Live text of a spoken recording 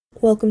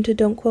Welcome to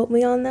Don't Quote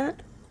Me on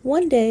That.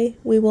 One day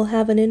we will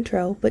have an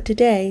intro, but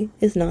today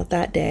is not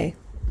that day.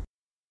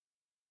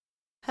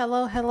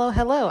 Hello, hello,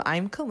 hello.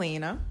 I'm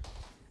Kalina.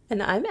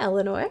 And I'm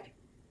Eleanor.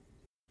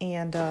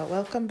 And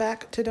welcome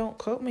back to Don't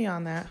Quote Me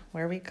on That,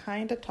 where we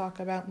kind of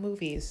talk about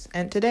movies.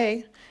 And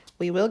today,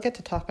 we will get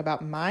to talk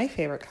about my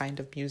favorite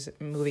kind of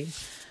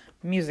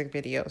music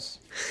videos.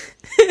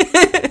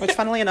 Which,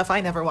 funnily enough,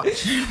 I never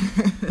watch.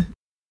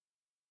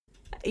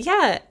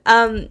 Yeah,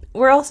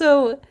 we're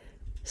also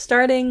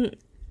starting,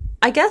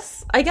 I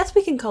guess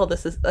we can call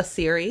this a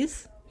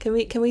series. Can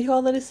we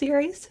call it a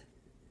series?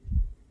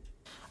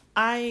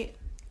 I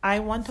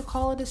want to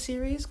call it a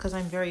series because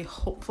I'm very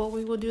hopeful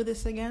we will do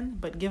this again.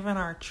 But given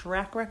our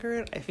track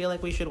record, I feel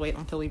like we should wait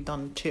until we've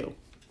done 2.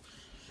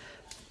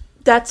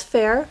 That's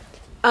fair.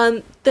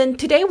 Then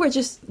today we're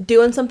just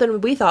doing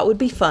something we thought would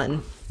be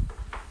fun.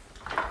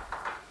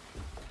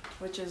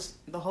 Which is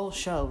the whole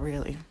show,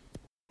 really.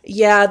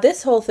 Yeah,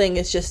 this whole thing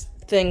is just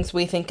things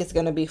we think is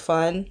going to be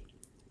fun.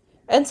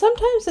 And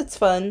sometimes it's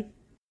fun.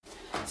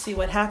 See,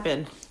 what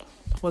happened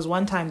was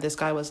one time this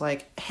guy was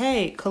like,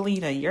 hey,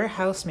 Kalina, your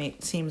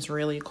housemate seems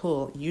really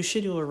cool. You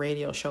should do a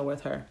radio show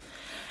with her.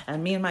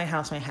 And me and my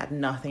housemate had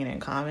nothing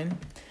in common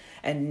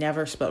and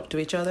never spoke to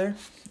each other,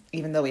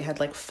 even though we had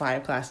like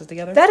 5 classes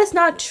together. That is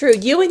not true.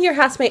 You and your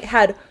housemate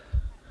had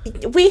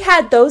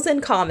those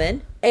in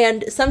common.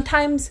 And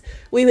sometimes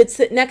we would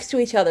sit next to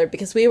each other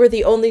because we were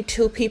the only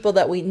 2 people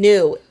that we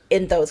knew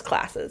in those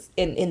classes,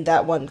 in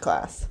that one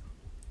class.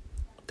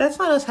 That's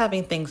not us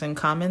having things in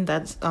common.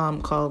 That's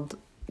called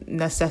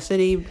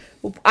necessity.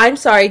 I'm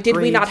sorry, did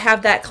we not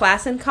have that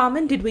class in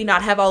common? Did we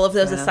not have all of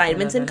those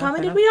assignments in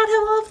common? Did we not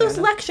have all of those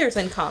lectures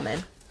in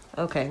common?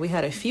 Okay, we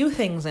had a few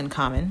things in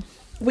common.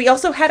 We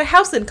also had a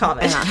house in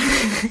common.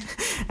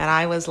 And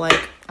I was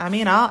like,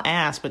 I'll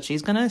ask, but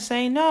she's going to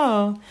say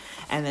no.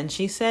 And then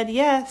she said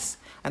yes.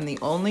 And the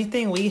only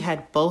thing we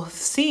had both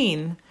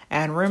seen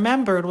and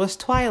remembered was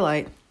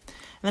Twilight. And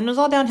then it was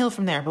all downhill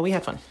from there, but we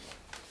had fun.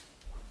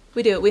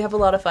 We do. We have a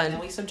lot of fun.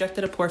 And we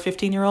subjected a poor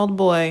 15-year-old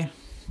boy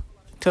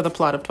to the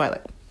plot of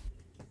Twilight.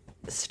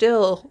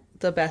 Still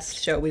the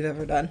best show we've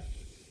ever done.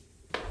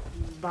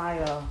 By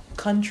a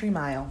country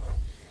mile.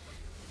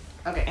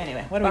 Okay,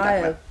 anyway, what are we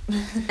talking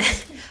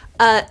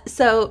about?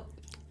 So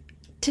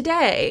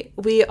today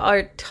we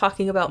are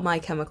talking about My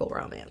Chemical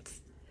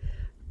Romance.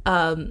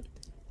 And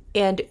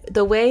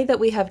the way that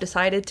we have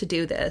decided to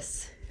do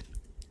this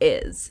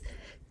is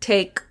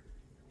take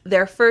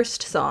their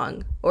first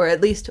song, or at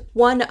least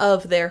one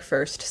of their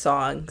first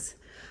songs,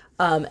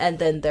 and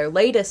then their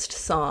latest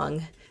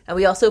song. And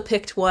we also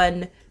picked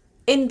one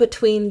in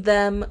between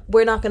them.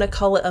 We're not going to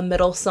call it a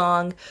middle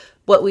song.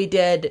 What we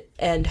did,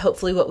 and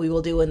hopefully what we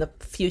will do in the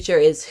future,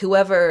 is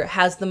whoever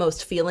has the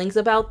most feelings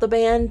about the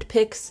band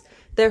picks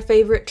their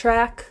favorite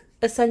track,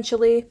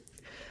 essentially.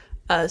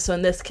 So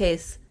in this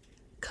case,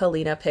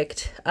 Kalina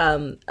picked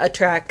a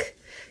track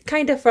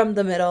kind of from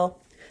the middle.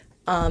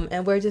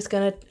 And we're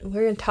gonna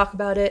talk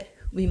about it.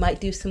 We might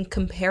do some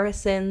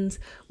comparisons.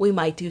 We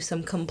might do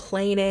some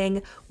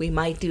complaining. We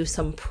might do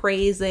some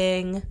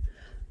praising.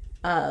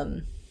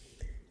 We're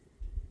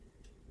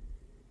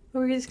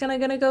just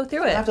gonna go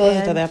through it. You have to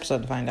listen to the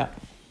episode to find out.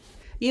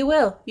 You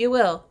will.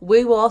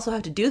 We will also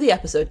have to do the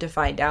episode to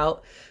find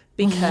out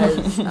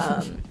because,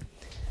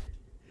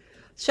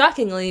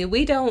 shockingly,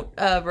 we don't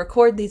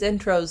record these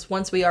intros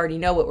once we already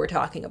know what we're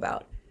talking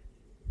about.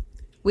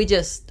 We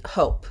just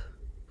hope.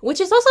 Which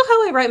is also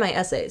how I write my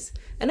essays.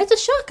 And it's a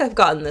shock I've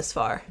gotten this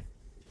far.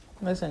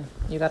 Listen,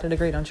 you got a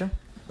degree, don't you?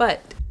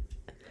 But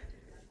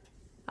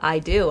I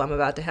do. I'm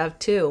about to have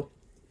 2.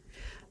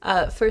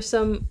 For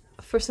some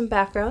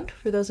background,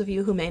 for those of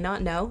you who may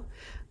not know,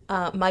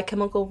 My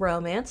Chemical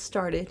Romance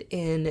started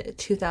in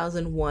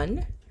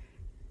 2001.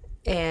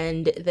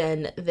 And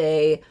then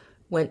they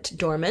went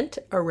dormant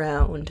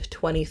around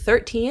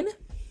 2013.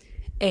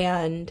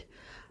 And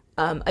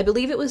I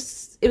believe it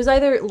was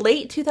either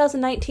late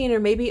 2019 or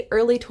maybe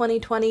early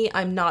 2020.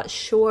 I'm not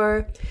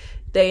sure.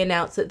 They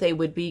announced that they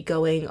would be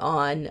going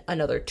on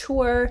another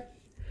tour.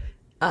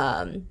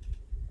 And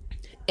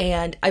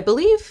I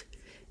believe,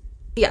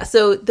 yeah,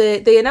 so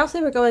they announced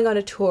they were going on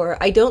a tour.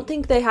 I don't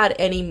think they had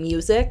any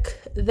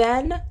music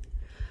then.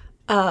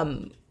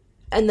 And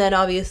then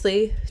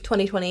obviously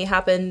 2020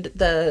 happened.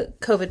 The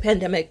COVID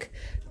pandemic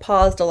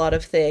paused a lot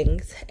of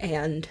things.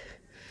 And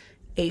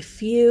a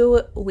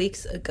few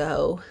weeks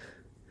ago,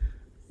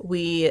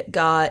 we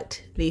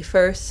got the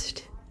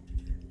first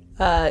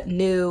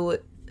new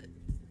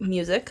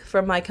music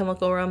from My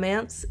Chemical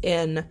Romance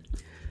in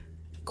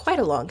quite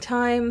a long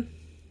time.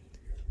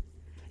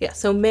 Yeah,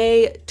 so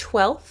May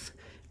 12th,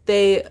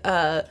 they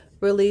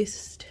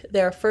released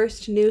their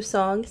first new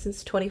song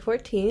since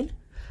 2014.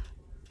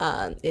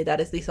 That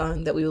is the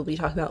song that we will be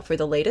talking about for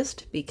the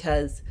latest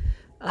because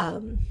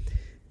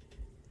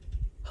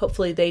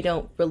hopefully they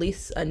don't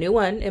release a new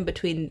one in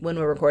between when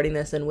we're recording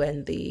this and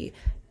when the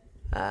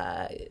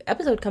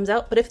episode comes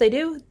out. But if they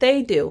do,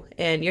 they do.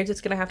 And you're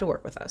just going to have to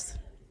work with us.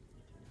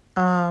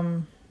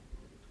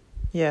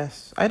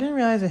 Yes. I didn't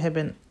realize it had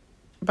been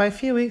by a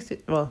few weeks.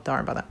 Well, don't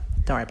worry about that.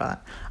 Don't worry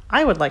about that.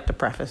 I would like to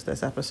preface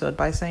this episode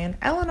by saying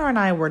Eleanor and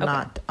I were Okay.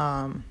 not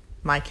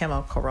My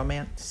Chemical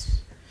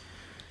Romance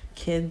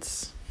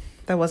kids.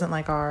 That wasn't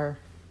like our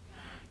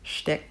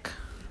shtick.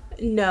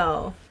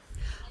 No.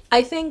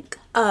 I think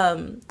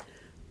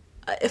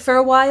for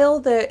a while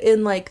they're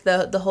in like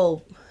the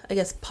whole, I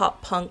guess,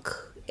 pop punk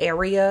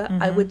area,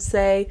 I would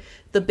say.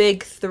 The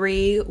big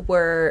three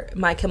were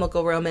My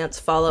Chemical Romance,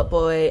 Fall Out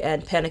Boy,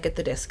 and Panic at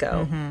the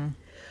Disco.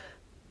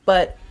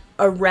 But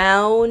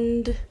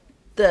around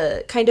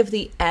the kind of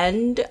the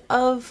end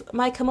of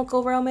My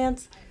Chemical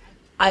Romance,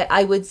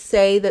 I would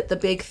say that the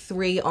big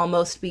three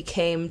almost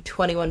became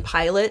 21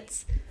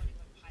 Pilots,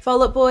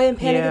 Fall Out Boy, and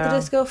Panic at the Yeah.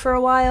 Disco for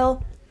a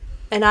while.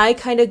 And I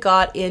kind of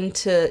got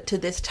into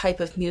this type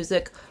of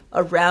music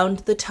around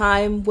the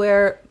time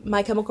where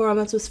My Chemical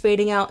Romance was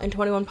fading out and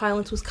 21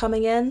 Pilots was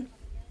coming in.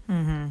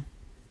 I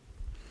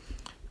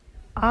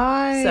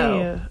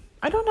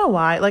don't know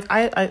why. Like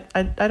I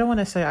don't want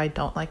to say I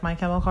don't like My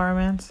Chemical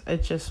Romance.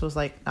 It just was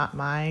like not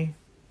my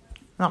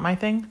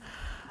thing.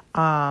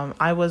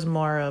 I was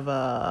more of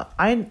a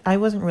I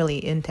wasn't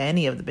really into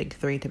any of the big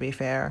three, to be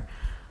fair.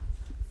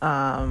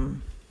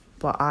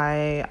 But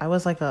I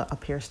was like a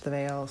Pierce the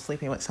Veil,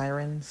 Sleeping with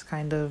Sirens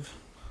kind of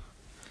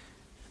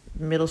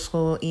middle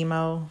school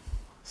emo.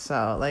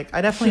 So like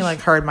I definitely like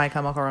heard My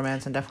Chemical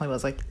Romance and definitely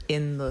was like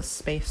in the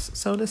space,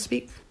 so to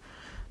speak.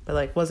 But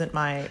like wasn't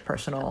my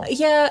personal.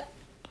 Yeah.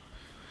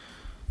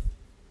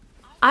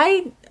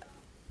 I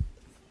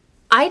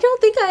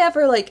don't think I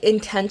ever like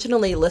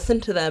intentionally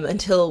listened to them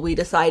until we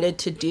decided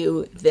to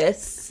do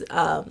this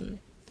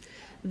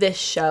this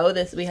show.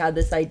 We had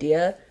this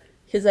idea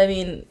because I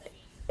mean,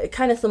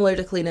 kind of similar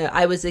to Kalina,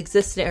 I was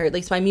existing, or at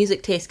least my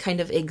music taste kind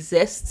of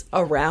exists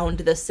around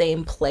the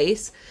same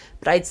place.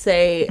 But I'd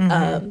say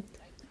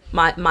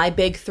my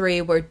big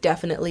three were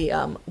definitely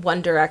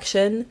One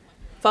Direction,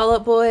 Fall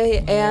Out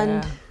Boy,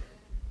 and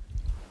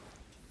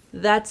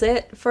that's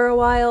it for a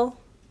while.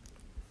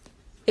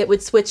 It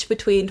would switch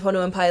between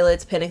 21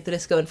 Pilots, Panic at the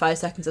Disco, and 5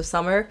 Seconds of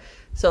Summer.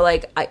 So,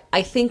 like,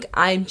 I think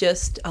I'm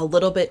just a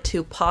little bit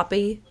too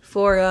poppy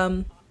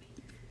for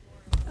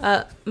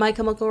My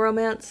Chemical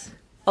Romance.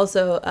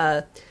 Also,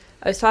 I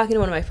was talking to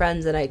one of my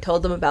friends, and I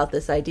told them about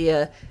this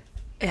idea,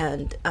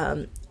 and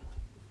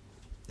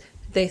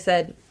they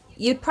said,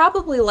 you'd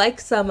probably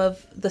like some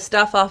of the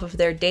stuff off of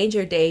their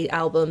Danger Day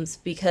albums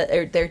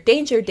or their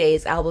Danger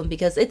Days album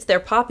because it's their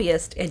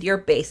poppiest and you're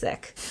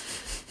basic.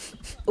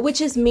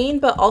 Which is mean,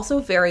 but also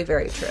very,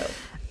 very true.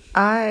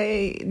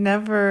 I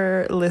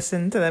never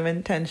listened to them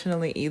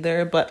intentionally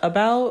either, but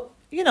about,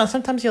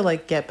 sometimes you'll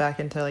like get back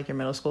into like your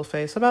middle school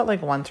phase. About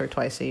like once or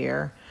twice a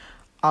year,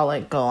 I'll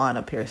like go on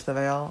a Pierce the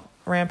Veil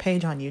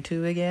rampage on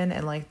YouTube again,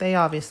 and like they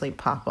obviously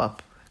pop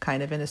up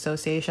kind of in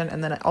association.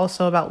 And then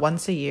also about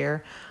once a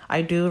year,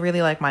 I do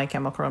really like My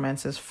Chemical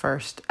Romance's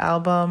first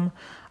album.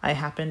 I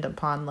happened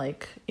upon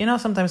like,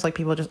 sometimes like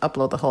people just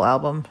upload the whole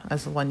album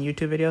as one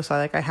YouTube video.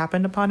 So I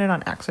happened upon it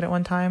on accident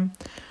one time.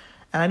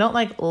 And I don't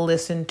like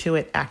listen to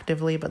it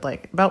actively, but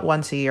like about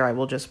once a year, I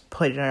will just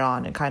put it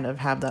on and kind of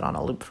have that on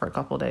a loop for a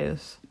couple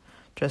days.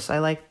 I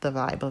like the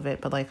vibe of it,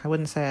 but like I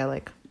wouldn't say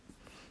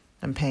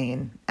I'm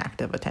paying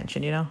active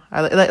attention,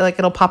 I like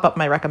it'll pop up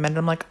my recommended.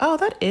 I'm like, oh,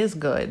 that is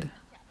good.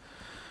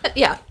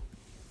 Yeah.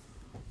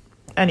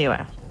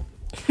 Anyway.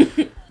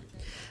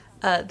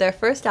 Their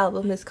first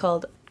album is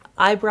called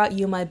I Brought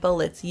You My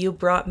Bullets, You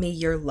Brought Me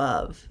Your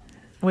Love.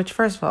 Which,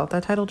 first of all,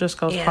 that title just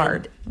goes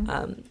hard.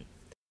 I'm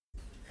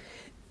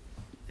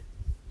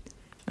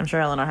sure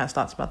Eleanor has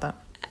thoughts about that.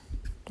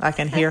 I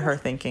can hear her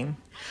thinking.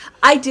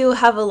 I do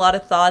have a lot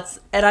of thoughts,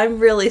 and I'm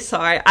really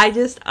sorry.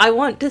 I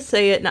want to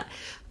say it.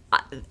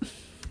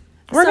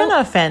 We're going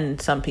to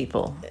offend some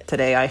people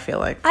today, I feel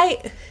like.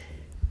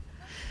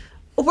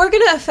 We're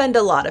going to offend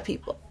a lot of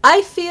people.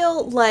 I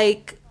feel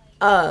like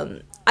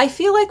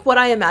what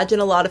I imagine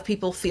a lot of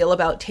people feel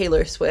about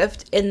Taylor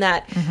Swift, in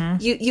that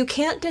you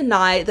can't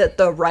deny that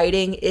the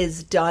writing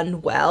is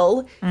done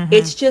well.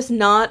 It's just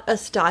not a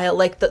style,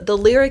 like the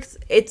lyrics,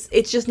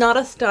 it's just not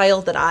a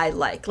style that I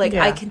like.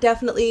 I can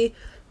definitely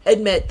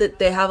admit that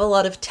they have a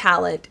lot of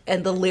talent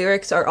and the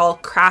lyrics are all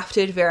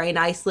crafted very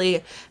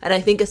nicely. And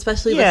I think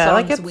especially the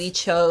songs we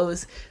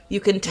chose, you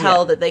can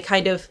tell that they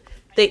kind of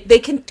They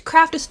can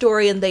craft a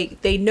story and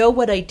they know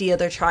what idea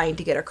they're trying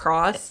to get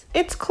across.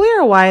 It's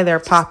clear why they're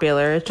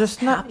popular. It's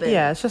just not.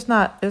 Yeah, it's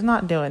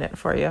not doing it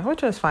for you,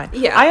 which is fine.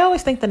 Yeah, I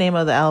always think the name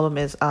of the album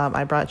is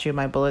 "I Brought You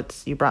My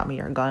Bullets, You Brought Me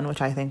Your Gun,"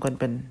 which I think would have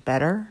been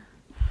better.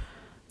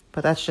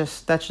 But that's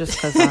just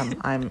because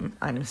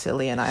I'm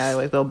silly and I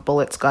always go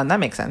bullets gun. That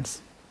makes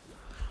sense.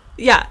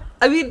 Yeah,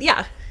 I mean,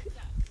 yeah.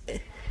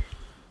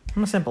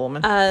 I'm a simple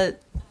woman.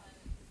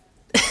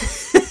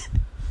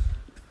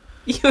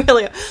 You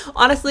really are.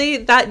 Honestly,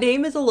 that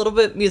name is a little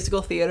bit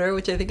musical theater,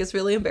 which I think is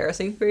really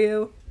embarrassing for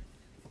you.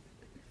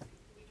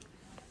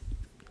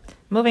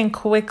 Moving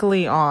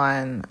quickly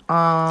on.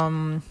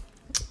 So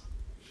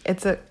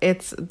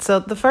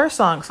the first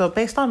song, so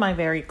based on my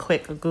very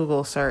quick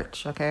Google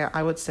search, okay,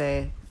 I would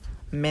say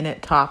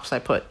minute tops I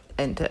put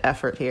into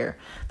effort here.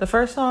 The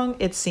first song,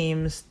 it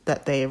seems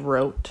that they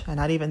wrote, and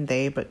not even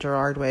they, but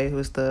Gerard Way,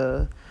 who's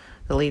the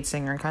lead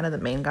singer and kind of the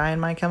main guy in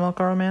My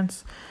Chemical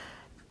Romance,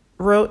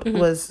 wrote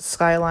was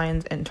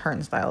Skylines and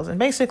Turnstiles. And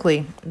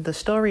basically, the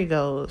story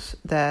goes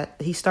that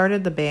he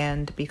started the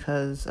band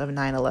because of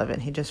 9/11.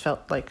 He just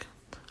felt like,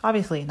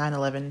 obviously,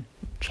 9/11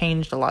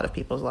 changed a lot of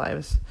people's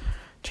lives,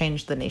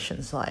 changed the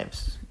nation's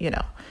lives, you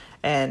know.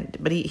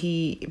 But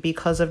he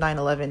because of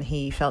 9/11,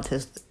 he felt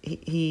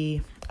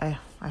I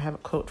have a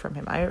quote from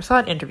him. I saw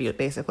an interview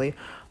basically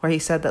where he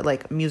said that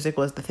like music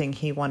was the thing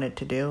he wanted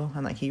to do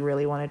and like he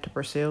really wanted to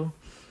pursue.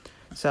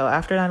 So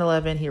after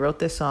 9/11, he wrote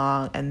this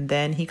song, and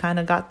then he kind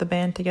of got the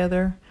band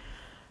together.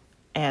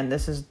 And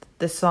this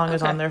song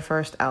is on their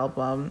first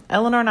album.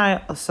 Eleanor and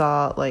I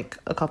saw like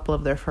a couple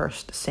of their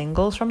first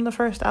singles from the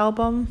first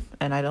album,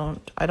 and I don't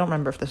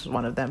remember if this was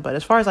one of them, but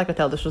as far as I could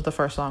tell, this was the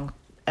first song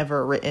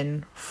ever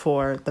written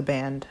for the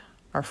band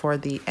or for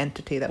the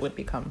entity that would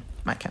become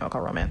My Chemical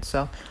Romance.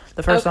 So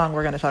the first song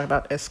we're going to talk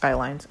about is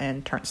Skylines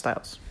and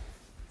Turnstiles.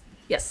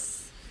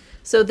 Yes.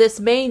 So this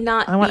may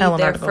not I want be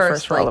Eleanor their to go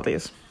first for all of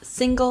these.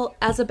 single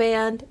as a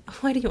band.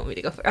 Why do you want me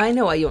to go first? I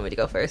know why you want me to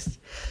go first.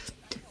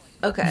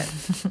 Okay.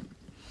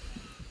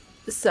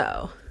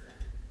 So.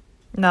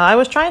 No, I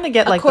was trying to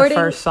get like the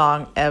first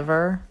song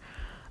ever,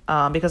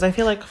 because I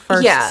feel like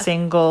first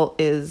single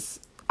is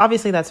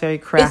obviously that's very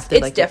crafted.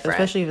 It's like different,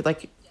 especially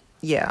like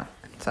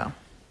So.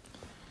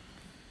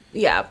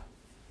 Yeah.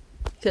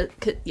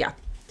 Yeah.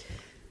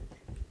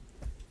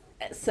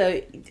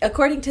 So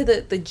according to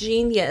the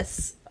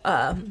Genius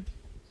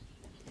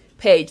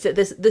page, that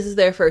this is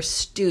their first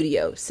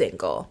studio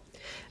single.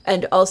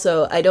 And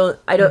also I don't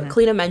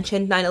Kalina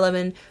mentioned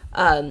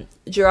 9/11.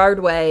 Gerard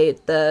Way,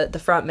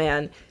 the front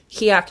man,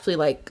 he actually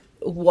like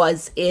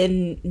was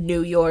in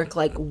New York,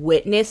 like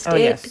witnessed it.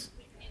 Yes.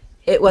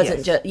 It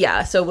wasn't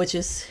just so which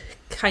is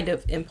kind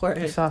of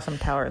important. I saw some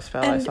towers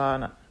fell. I saw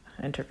an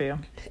interview.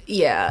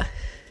 Yeah.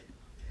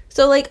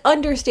 So like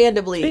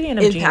understandably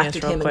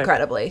impacted him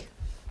incredibly.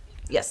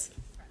 Yes.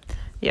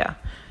 Yeah.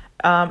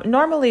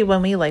 Normally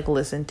when we like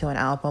listen to an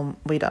album,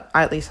 we don't,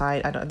 at least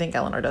I don't think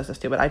Eleanor does this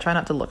too, but I try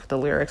not to look at the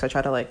lyrics. I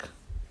try to like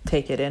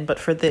take it in. But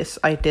for this,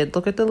 I did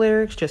look at the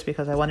lyrics just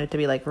because I wanted to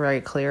be like very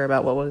clear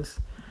about what was,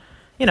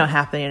 you know,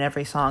 happening in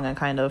every song, and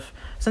kind of,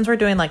 since we're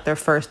doing like their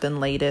first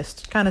and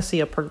latest, kind of see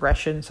a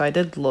progression. So I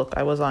did look.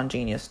 I was on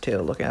Genius too,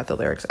 looking at the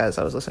lyrics as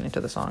I was listening to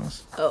the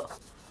songs. Oh,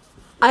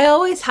 I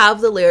always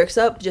have the lyrics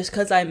up just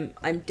because I'm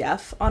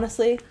deaf,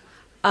 honestly.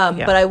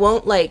 But I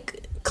won't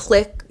like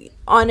click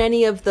on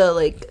any of the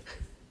like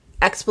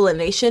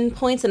explanation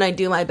points, and I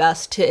do my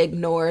best to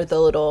ignore the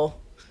little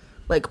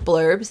like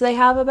blurbs they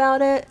have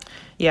about it.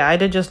 Yeah, I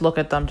did just look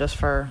at them just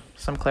for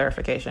some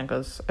clarification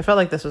because I felt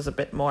like this was a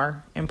bit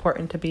more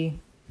important to be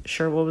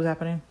sure what was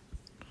happening.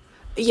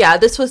 Yeah,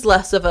 this was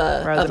less of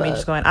a rather than me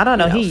just going, I don't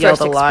know, he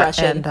yelled a lot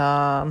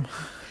and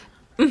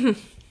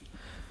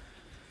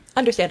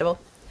understandable.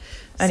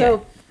 Anyway,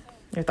 so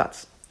your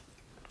thoughts?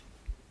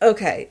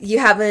 Okay, you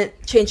haven't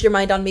changed your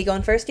mind on me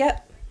going first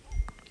yet?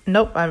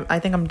 Nope, I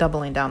think I'm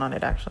doubling down on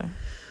it actually.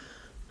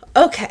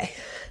 Okay,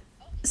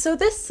 so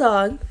this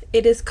song,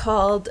 it is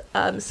called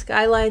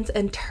Skylines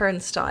and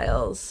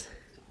Turnstiles,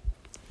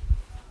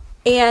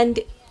 and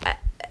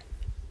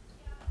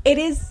it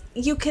is,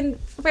 you can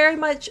very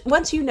much,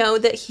 once you know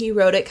that he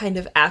wrote it kind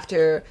of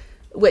after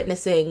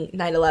witnessing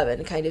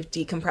 9/11, kind of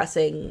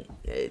decompressing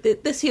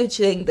this huge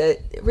thing that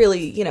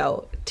really, you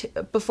know,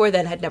 before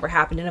then had never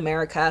happened in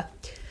America.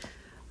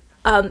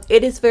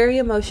 It is very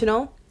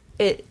emotional.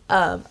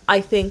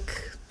 I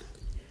think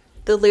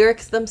the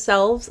lyrics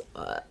themselves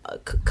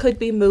could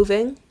be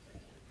moving,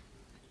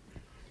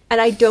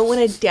 and I don't want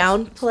to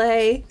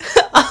downplay.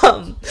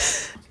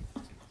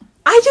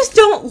 I just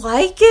don't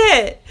like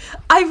it.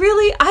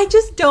 I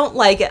just don't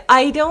like it.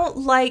 I don't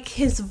like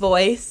his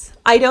voice.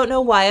 I don't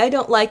know why I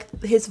don't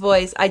like his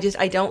voice. I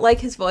don't like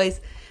his voice,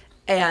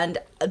 and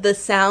the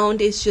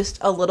sound is just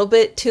a little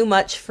bit too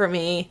much for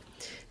me,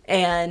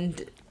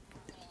 and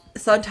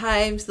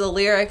sometimes the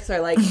lyrics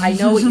are like, I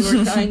know what you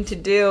were trying to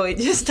do, it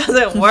just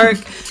doesn't work.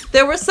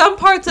 There were some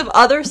parts of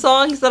other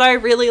songs that I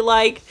really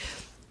liked,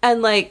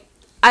 and like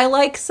I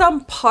like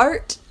some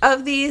part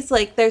of these.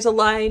 Like there's a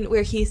line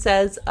where he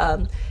says,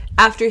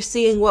 after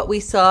seeing what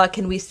we saw,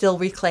 can we still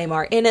reclaim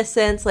our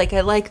innocence? Like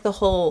I like the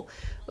whole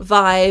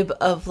vibe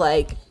of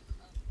like,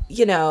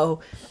 you know,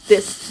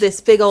 this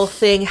big old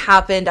thing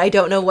happened, I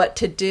don't know what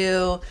to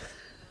do,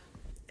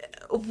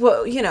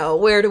 you know,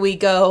 where do we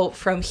go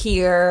from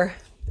here?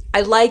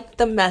 I like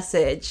the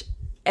message,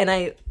 and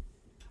I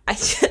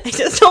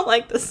just don't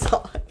like the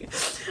song.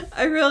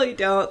 I really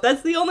don't.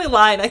 That's the only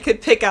line I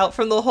could pick out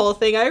from the whole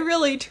thing. I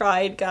really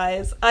tried,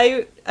 guys.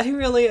 I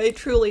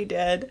truly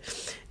did.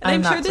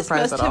 And I'm sure this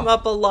messed him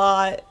up a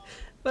lot,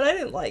 but I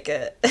didn't like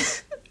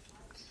it.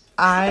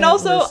 And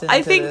also,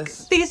 I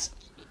think these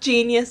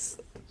Genius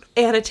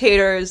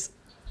annotators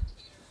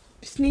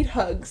just need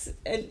hugs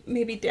and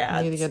maybe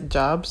dads. Need to get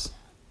jobs.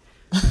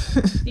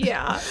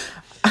 Yeah.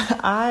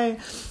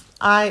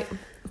 I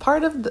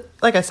part of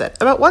like I said,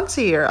 about once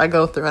a year I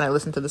go through and I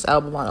listen to this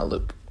album on a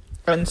loop.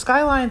 And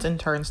Skylines and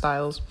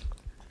Turnstiles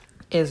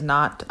is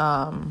not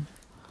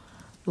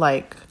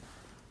like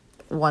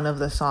one of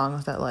the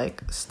songs that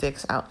like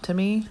sticks out to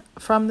me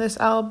from this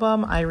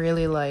album. I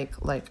really like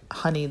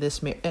Honey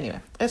This Mirror. Anyway,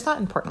 it's not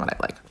important what I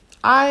like.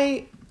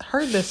 I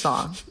heard this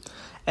song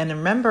and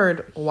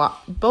remembered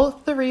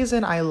both the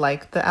reason I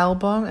like the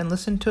album and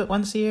listen to it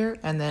once a year,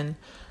 and then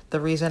the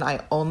reason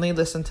I only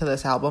listen to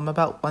this album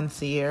about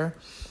once a year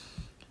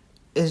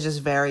is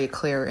just very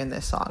clear in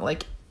this song.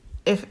 Like,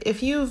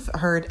 if you've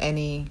heard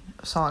any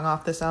song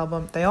off this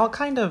album, they all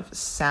kind of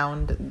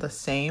sound the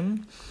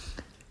same.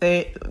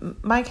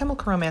 My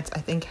Chemical Romance, I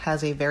think,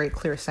 has a very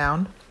clear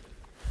sound,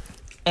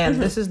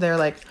 and this is their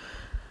like,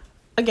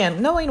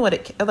 again, knowing what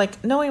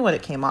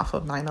it came off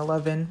of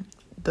 9/11,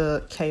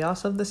 the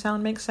chaos of the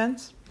sound makes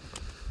sense,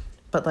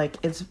 but like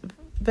it's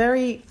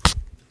very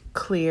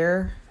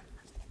clear,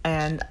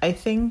 and I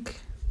think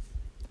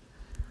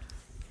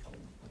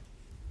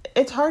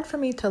it's hard for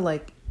me to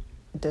like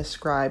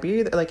describe. You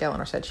either, like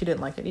Eleanor said, she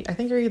didn't like it. I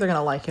think you're either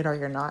gonna like it or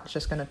you're not. It's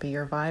just gonna be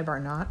your vibe or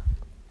not.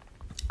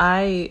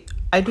 I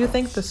do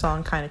think the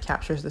song kind of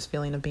captures this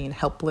feeling of being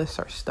helpless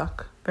or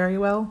stuck very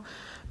well,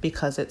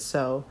 because it's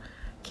so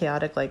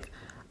chaotic. Like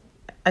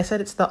I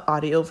said, it's the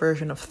audio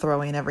version of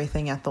throwing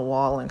everything at the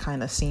wall and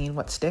kind of seeing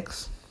what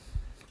sticks.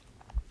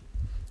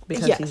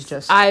 Because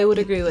yes, I would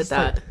agree with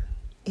that. Like,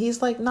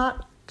 he's like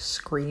not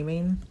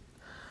screaming,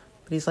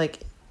 but he's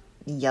like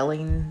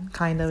yelling,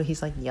 kind of.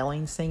 He's like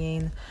yelling,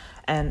 singing.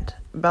 And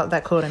about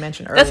that quote I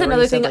mentioned earlier. That's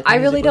another thing. Like, I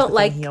really don't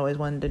like he always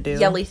wanted to do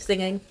yelly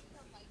singing.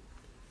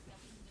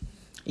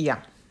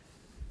 Yeah.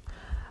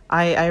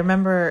 I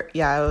remember,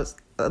 I was,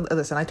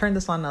 listen, I turned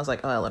this on and I was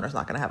like, oh, Eleanor's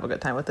not going to have a good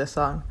time with this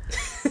song.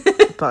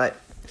 But,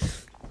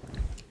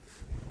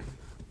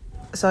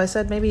 so I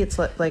said maybe it's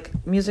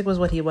like music was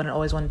what he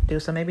always wanted to do,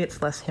 so maybe it's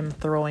less him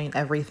throwing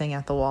everything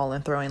at the wall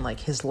and throwing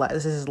like this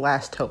is his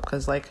last hope,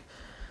 because like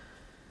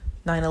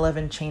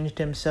 9/11 changed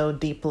him so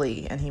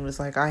deeply, and he was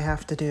like, I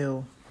have to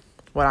do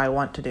what I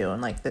want to do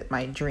and like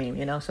my dream,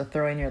 you know? So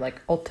throwing your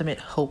like ultimate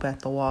hope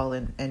at the wall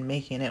and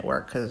making it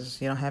work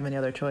because you don't have any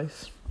other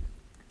choice.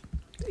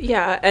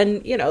 Yeah,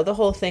 and you know, the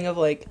whole thing of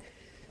like,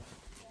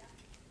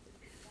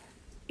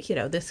 you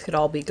know, this could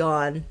all be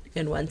gone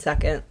in 1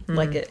 second. Mm-hmm.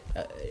 Like it,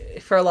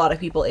 for a lot of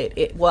people,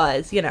 it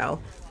was, you know,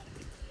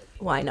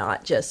 why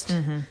not just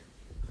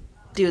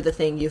do the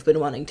thing you've been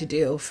wanting to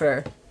do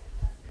for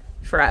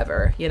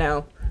forever, you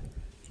know?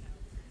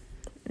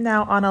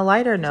 Now, on a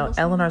lighter note,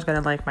 Eleanor's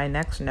going to like my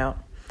next note.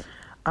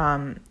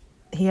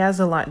 He has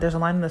a line, there's a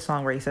line in the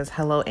song where he says,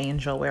 hello,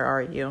 angel, where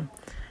are you?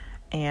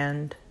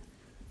 And,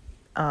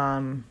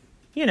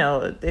 you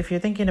know, if you're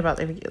thinking about,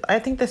 I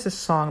think this is a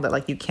song that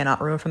like you cannot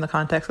remove from the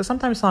context, because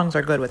sometimes songs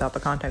are good without the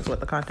context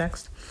with the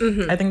context.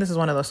 Mm-hmm. I think this is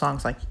one of those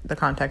songs like the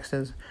context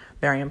is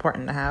very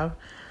important to have.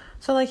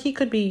 So like he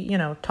could be, you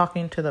know,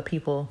 talking to the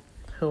people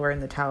who are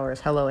in the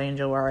towers, hello,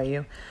 angel, where are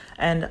you?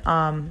 And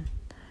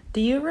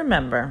do you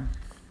remember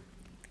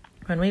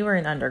when we were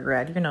in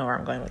undergrad? You know where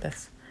I'm going with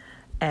this.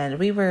 And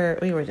we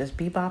were just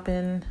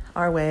bebopping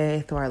our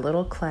way through our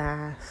little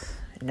class,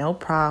 no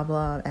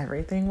problem,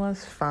 everything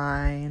was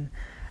fine.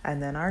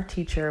 And then our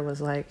teacher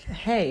was like,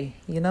 hey,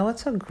 you know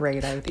what's a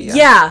great idea?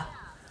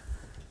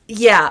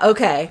 Yeah,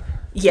 okay.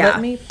 Yeah.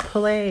 Let me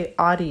play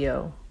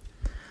audio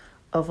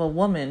of a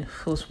woman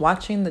who's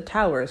watching the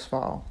towers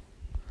fall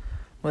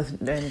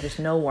and just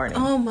no warning.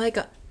 Oh my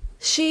God.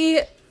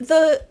 So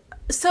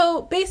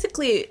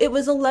basically it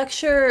was a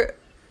lecture,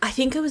 I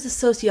think it was a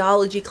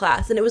sociology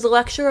class, and it was a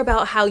lecture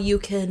about how you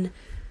can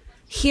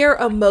hear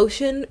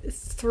emotion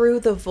through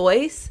the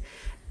voice.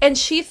 And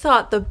she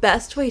thought the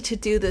best way to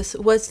do this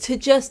was to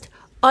just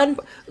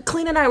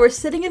Colleen and I were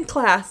sitting in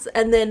class,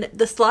 and then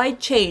the slide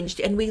changed,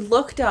 and we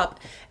looked up,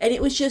 and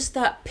it was just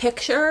that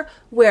picture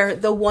where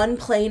the one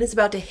plane is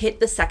about to hit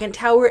the second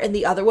tower, and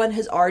the other one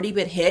has already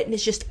been hit, and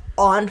it's just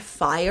on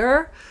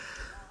fire.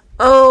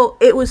 Oh,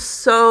 it was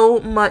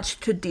so much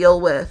to deal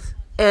with.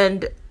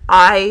 And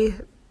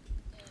Colleen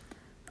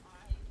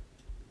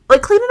and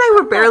I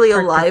were barely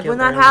alive when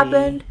that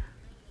happened.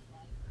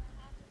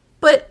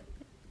 But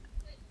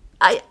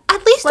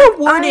at least a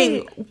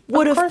warning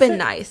would have been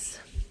nice.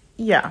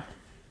 Yeah.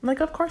 Like,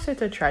 of course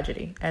it's a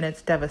tragedy and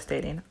it's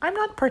devastating. I'm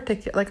not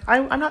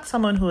I'm not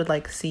someone who would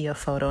like see a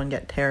photo and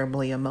get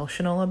terribly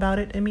emotional about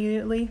it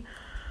immediately.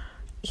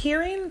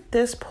 Hearing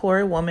this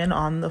poor woman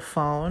on the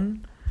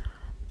phone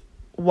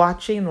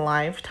watching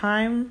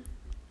Lifetime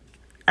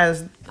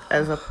as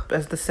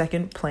the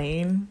second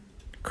plane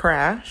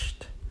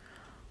crashed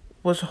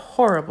was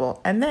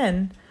horrible. And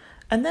then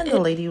the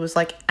lady was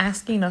like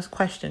asking us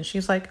questions.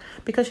 She's like,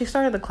 because she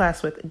started the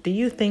class with, do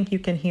you think you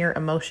can hear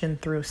emotion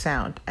through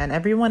sound? And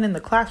everyone in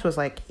the class was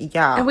like,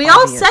 yeah. And we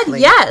all said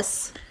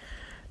yes.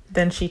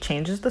 Then she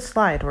changes the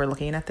slide. We're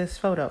looking at this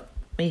photo.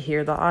 We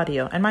hear the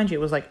audio. And mind you,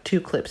 it was like 2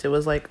 clips. It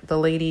was like the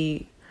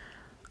lady,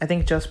 I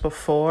think just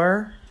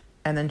before,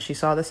 and then she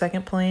saw the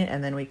second plane,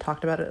 and then we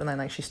talked about it, and then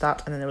like she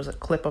stopped, and then there was a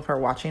clip of her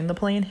watching the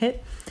plane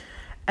hit.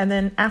 And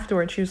then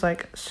afterwards, she was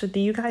like, so do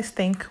you guys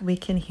think we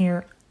can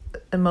hear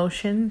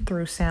emotion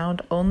through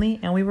sound only?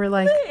 And we were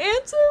like, The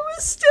answer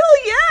was still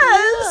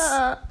yes.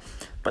 yeah.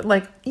 But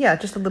like, yeah,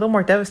 just a little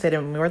more devastated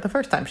when we were the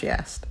first time she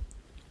asked.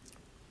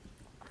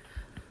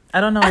 I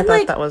don't know. I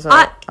thought that was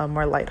a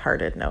more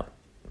lighthearted note,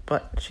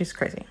 but she's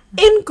crazy.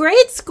 In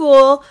grade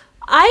school,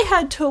 I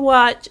had to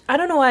watch, I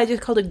don't know why I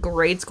just called it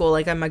grade school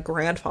like I'm my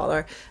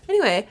grandfather.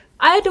 Anyway,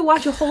 I had to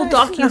watch a whole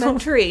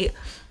documentary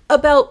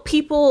about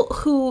people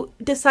who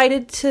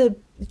decided to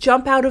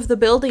jump out of the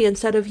building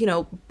instead of,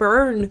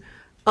 burn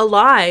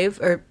alive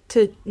or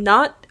to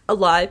not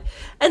alive.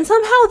 And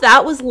somehow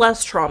that was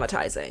less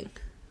traumatizing.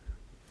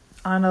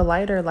 On a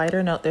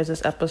lighter note, there's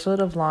this episode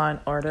of Law and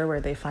Order where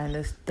they find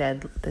this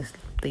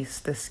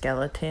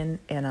skeleton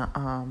in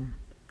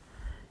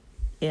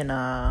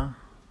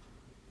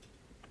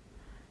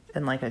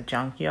like a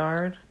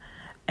junkyard,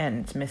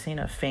 and it's missing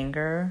a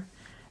finger,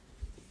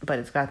 but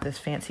it's got this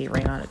fancy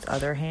ring on its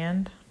other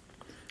hand.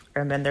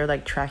 And then they're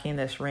like tracking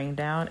this ring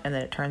down, and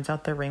then it turns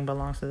out the ring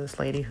belongs to this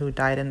lady who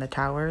died in the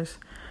towers.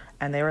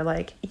 And they were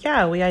like,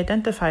 yeah, we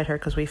identified her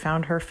because we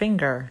found her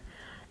finger.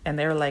 And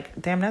they were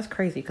like, damn, that's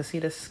crazy, because see,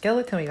 the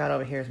skeleton we got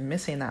over here is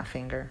missing that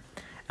finger.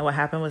 And what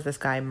happened was this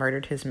guy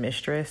murdered his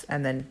mistress,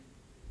 and then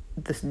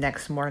this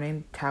next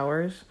morning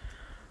towers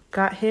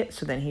got hit,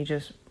 so then he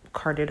just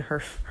carted her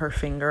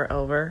finger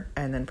over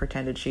and then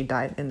pretended she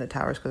died in the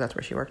towers because that's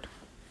where she worked.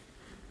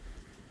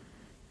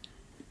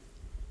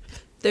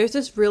 There's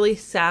this really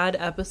sad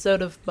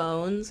episode of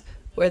Bones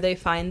where they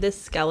find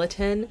this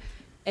skeleton,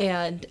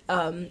 and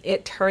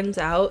it turns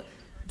out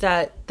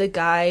that the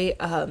guy,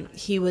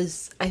 he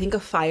was, I think, a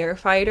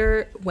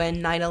firefighter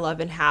when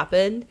 9/11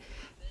 happened,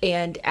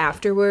 and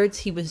afterwards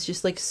he was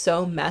just like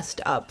so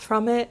messed up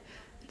from it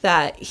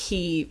that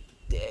he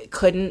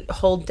couldn't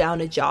hold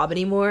down a job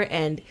anymore,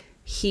 and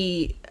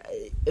he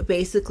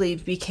basically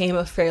became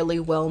a fairly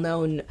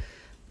well-known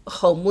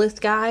homeless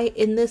guy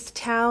in this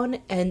town,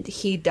 and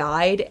he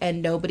died,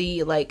 and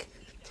nobody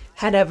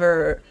had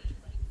ever.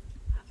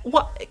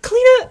 What,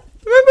 Kalina,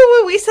 remember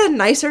when we said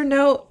nicer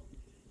note?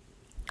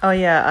 Oh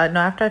yeah,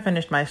 no, after I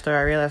finished my story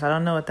I realized I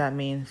don't know what that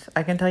means.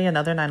 I can tell you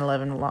another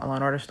 9/11 Law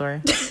and Order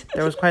story.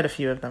 There was quite a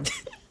few of them.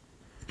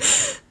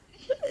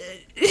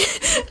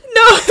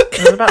 No,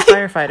 it was about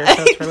firefighters,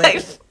 so it's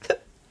related.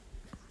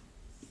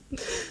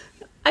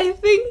 I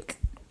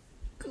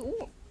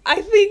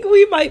think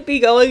we might be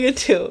going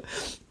into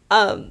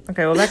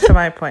okay, well, back to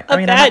my point. I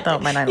mean, I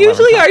don't know my 9/11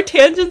 usually talk. Our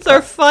tangents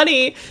are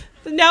funny,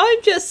 but now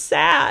I'm just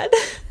sad.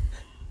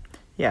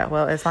 Yeah,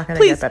 well, it's not going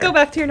to get better. Please go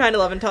back to your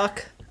 9/11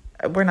 talk.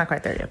 We're not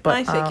quite there yet, but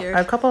I figured.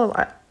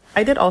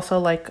 I did also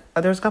like.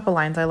 There was a couple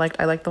lines I liked.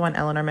 I liked the one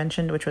Eleanor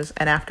mentioned, which was,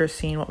 "And after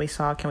seeing what we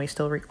saw, can we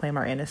still reclaim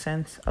our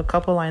innocence?" A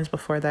couple lines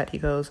before that, he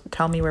goes,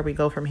 "Tell me where we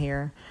go from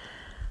here,"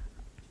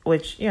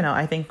 which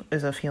I think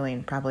is a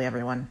feeling probably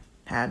everyone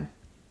had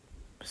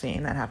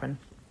seeing that happen.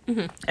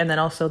 Mm-hmm. And then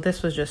also,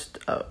 this was just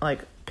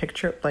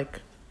picture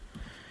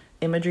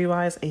imagery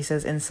wise. He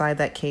says, "Inside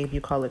that cave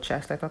you call a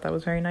chest." I thought that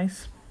was very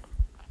nice,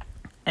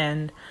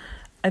 and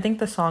I think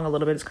the song a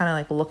little bit is kind of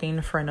like looking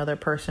for another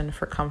person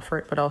for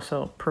comfort, but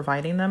also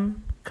providing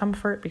them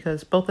comfort,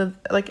 because both of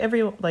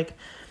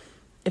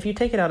if you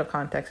take it out of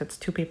context, it's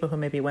two people who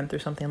maybe went through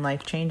something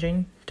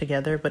life-changing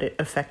together, but it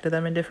affected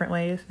them in different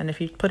ways. And if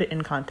you put it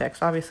in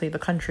context, obviously the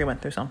country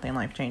went through something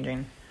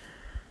life-changing,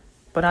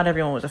 but not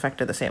everyone was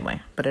affected the same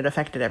way, but it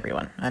affected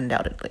everyone,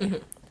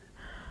 undoubtedly.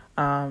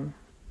 Mm-hmm.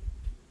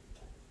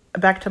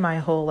 Back to my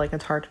whole,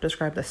 it's hard to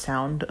describe the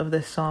sound of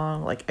this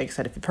song. Like I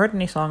said, if you've heard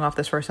any song off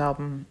this first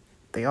album,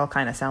 they all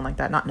kind of sound like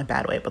that, not in a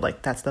bad way,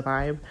 but that's the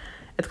vibe.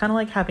 It's kind of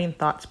like having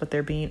thoughts, but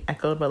they're being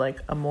echoed by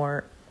a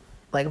more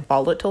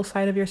volatile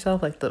side of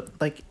yourself. A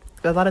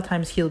lot of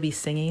times he'll be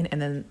singing,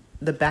 and then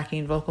the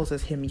backing vocals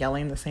is him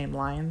yelling the same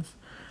lines.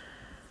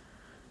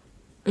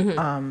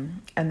 Mm-hmm.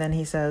 And then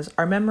he says,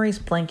 "Our memories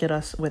blanket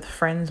us with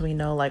friends we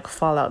know like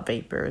fallout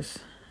vapors."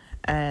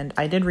 And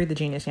I did read the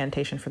Genius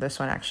annotation for this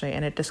one, actually,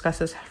 and it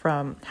discusses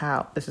from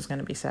how, this is going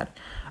to be said,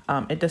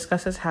 it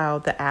discusses how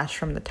the ash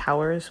from the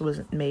towers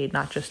was made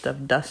not just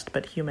of dust,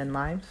 but human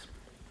lives.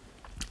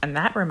 And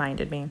that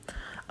reminded me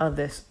of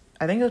this,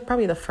 I think it was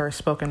probably the first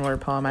spoken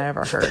word poem I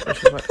ever heard,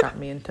 which is what got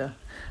me into,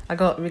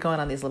 we going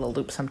on these little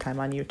loops sometime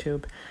on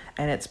YouTube,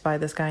 and it's by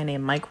this guy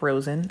named Mike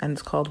Rosen, and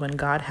it's called When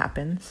God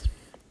Happens.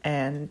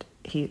 And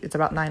it's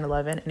about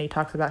 9/11, and he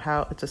talks about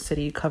how it's a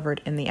city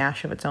covered in the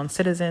ash of its own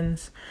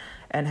citizens,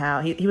 and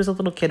how he was a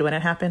little kid when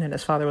it happened, and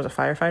his father was a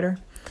firefighter.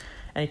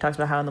 And he talks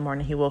about how in the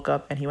morning he woke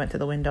up and he went to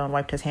the window and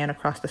wiped his hand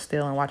across the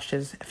sill and watched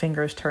his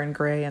fingers turn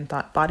gray and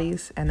thought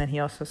bodies. And then he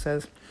also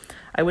says,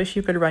 "I wish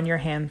you could run your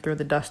hand through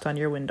the dust on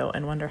your window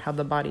and wonder how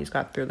the bodies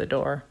got through the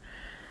door."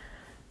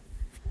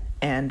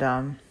 And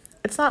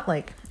it's not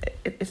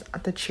it's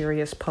not the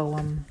cheeriest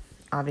poem,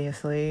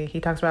 obviously.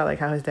 He talks about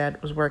how his dad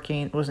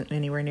wasn't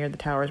anywhere near the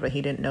towers, but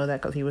he didn't know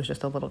that because he was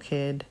just a little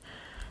kid.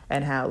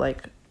 And how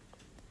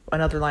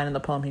another line in the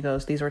poem, he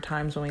goes, "These were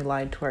times when we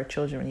lied to our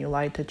children. When you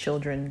lied to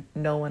children,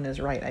 no one is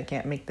right. I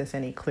can't make this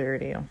any clearer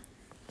to you."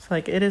 It's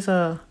like,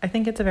 I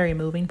think it's a very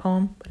moving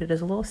poem, but it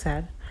is a little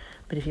sad.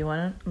 But if you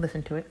want to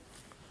listen to it,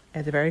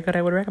 it's very good.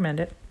 I would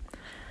recommend it.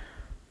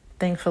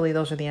 Thankfully,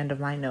 those are the end of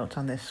my notes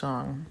on this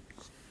song.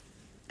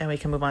 And we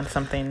can move on to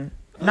something.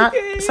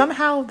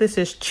 Somehow this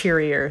is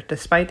cheerier,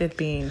 despite it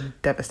being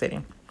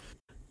devastating.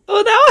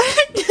 Oh,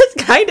 that was just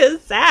kind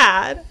of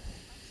sad.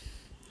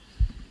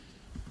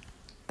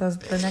 Does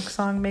the next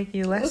song make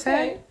you less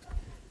sad?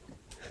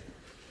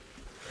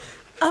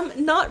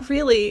 Not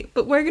really,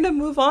 but we're gonna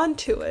move on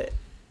to it.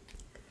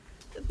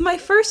 My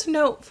first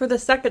note for the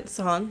second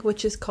song,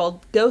 which is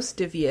called Ghost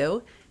of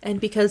You,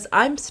 and because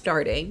I'm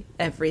starting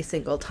every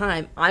single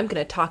time, I'm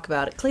gonna talk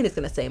about it. Kalina's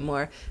gonna say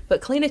more,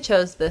 but Kalina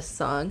chose this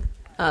song.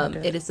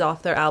 It is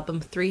off their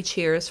album 3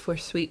 Cheers for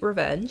Sweet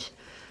Revenge.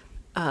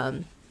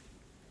 My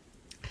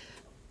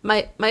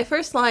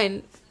first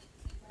note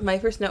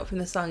from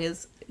the song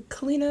is,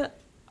 Kalina,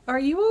 are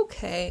you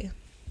okay?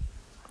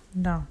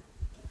 No.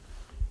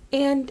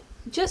 And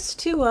just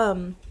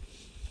to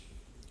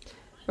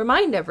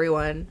remind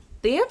everyone,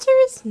 the answer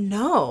is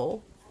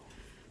no.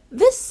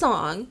 This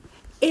song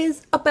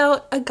is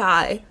about a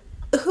guy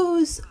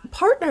whose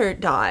partner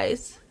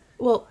dies.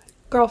 Well,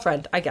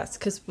 girlfriend, I guess,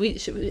 because we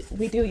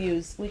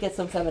get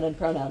some feminine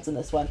pronouns in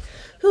this one.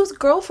 Whose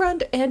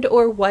girlfriend and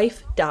or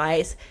wife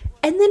dies,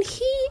 and then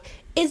he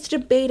is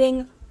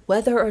debating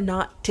whether or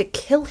not to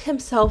kill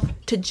himself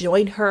to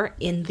join her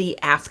in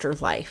the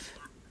afterlife.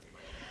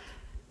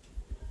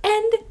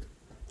 And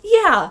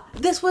yeah,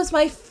 this was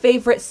my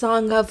favorite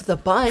song of the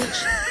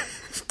bunch.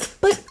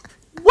 But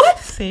what?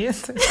 See,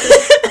 but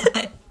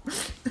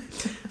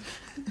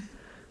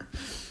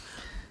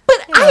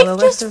I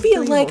just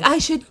feel like I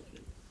should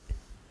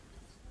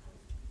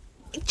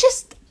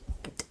just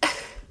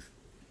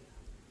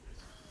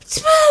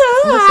listen.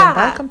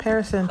 By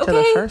comparison to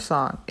the first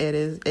song,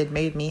 it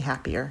made me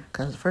happier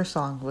because the first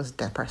song was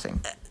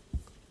depressing.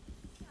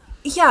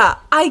 Yeah,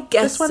 I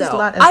guess so.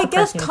 I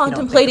guess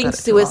contemplating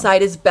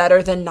suicide is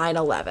better than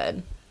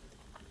 9/11.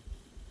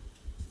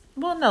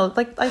 Well, no,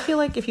 like I feel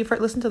like if you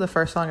listen to the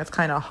first song, it's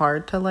kind of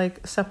hard to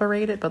like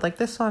separate it. But like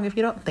this song, if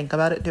you don't think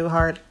about it too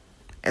hard,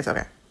 it's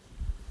okay.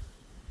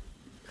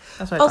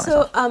 That's what I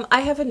tell myself. I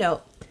have a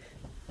note.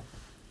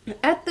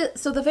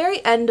 The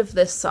very end of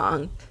this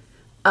song,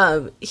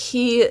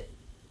 he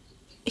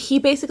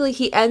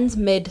ends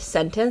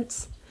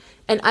mid-sentence,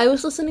 and I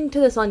was listening to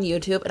this on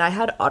YouTube, and I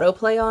had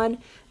autoplay on,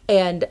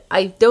 and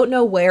I don't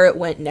know where it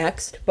went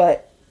next,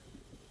 but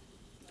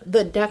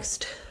the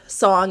next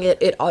song it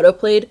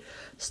autoplayed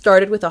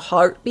started with a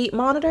heartbeat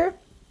monitor,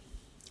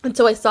 and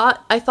so I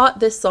thought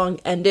this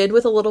song ended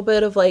with a little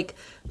bit of like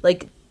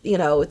you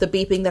know, the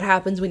beeping that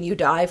happens when you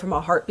die from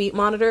a heartbeat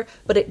monitor,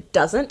 but it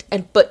doesn't.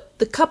 But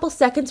the couple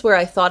seconds where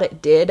I thought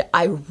it did,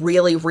 I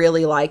really,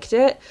 really liked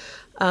it.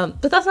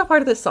 But that's not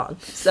part of this song.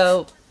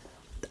 So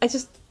I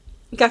just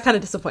got kind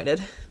of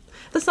disappointed.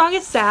 The song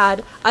is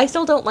sad. I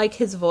still don't like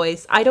his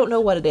voice. I don't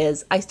know what it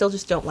is. I still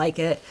just don't like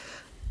it.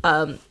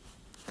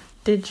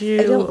 Did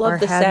you or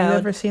have you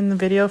ever seen the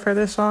video for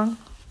this song?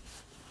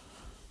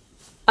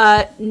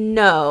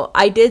 No,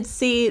 I did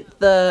see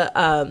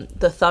the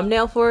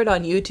thumbnail for it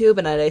on YouTube,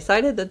 and I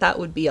decided that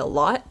would be a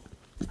lot.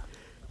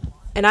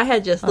 And I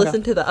had just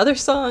listened to the other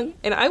song,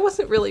 and I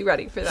wasn't really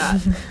ready for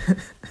that.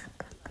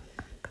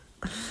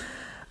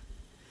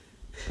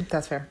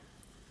 That's fair.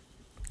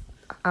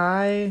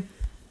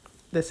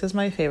 This is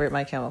my favorite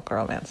My Chemical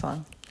Romance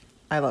song.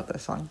 I love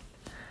this song.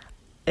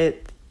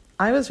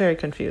 I was very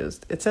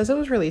confused. It says it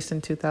was released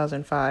in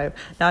 2005.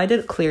 Now, I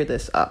did clear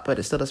this up, but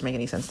it still doesn't make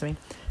any sense to me.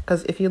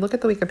 Because if you look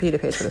at the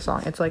Wikipedia page for the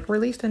song, it's like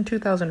released in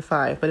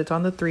 2005, but it's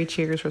on the 3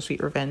 Cheers for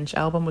Sweet Revenge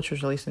album, which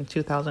was released in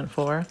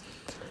 2004.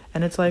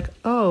 And it's like,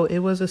 oh, it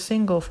was a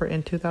single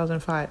in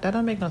 2005. That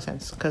doesn't make no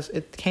sense, because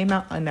it came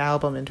out an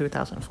album in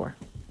 2004.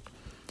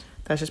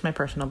 That's just my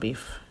personal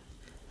beef.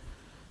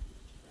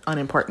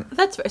 Unimportant.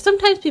 That's fair.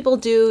 Sometimes people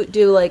do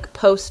like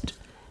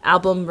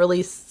post-album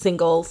release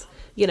singles,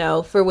 you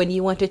know, for when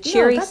you want a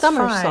cheery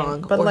summer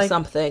song or like,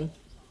 something.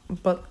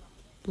 But,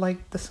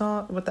 like, the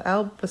song, with the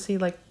album, but see,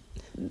 like,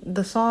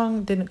 the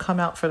song didn't come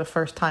out for the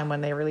first time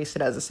when they released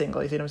it as a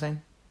single. You see what I'm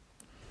saying?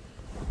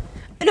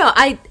 No,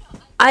 I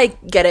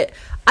get it.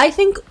 I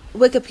think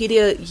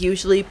Wikipedia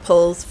usually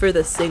pulls for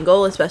the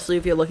single, especially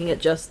if you're looking at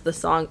just the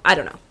song. I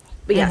don't know.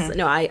 But yes,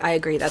 no, I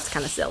agree. That's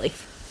kind of silly.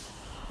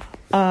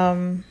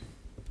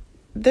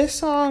 This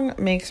song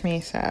makes me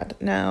sad.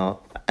 Now,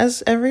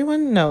 as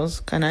everyone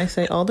knows, and I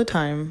say all the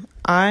time,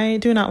 I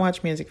do not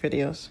watch music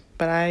videos,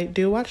 but I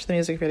do watch the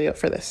music video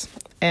for this.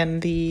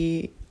 And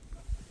the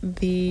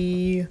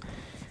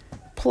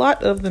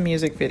plot of the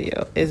music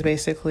video is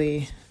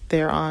basically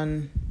they're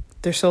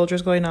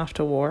soldiers going off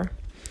to war.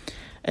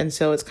 And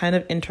so it's kind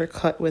of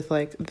intercut with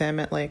like them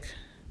at like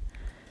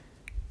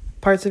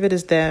parts of it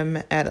is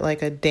them at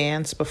like a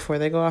dance before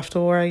they go off to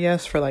war, I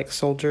guess, for like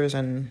soldiers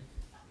and,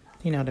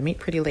 you know, to meet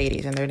pretty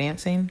ladies, and they're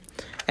dancing.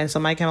 And so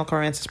My Chemical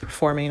Romance is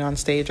performing on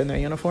stage in their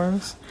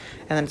uniforms.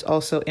 And then it's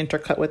also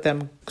intercut with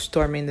them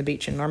storming the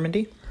beach in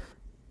Normandy.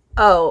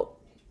 Oh.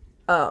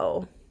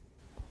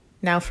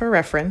 Now, for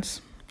reference,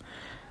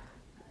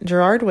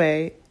 Gerard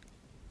Way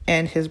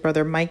and his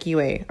brother Mikey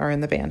Way are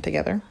in the band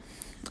together.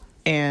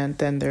 And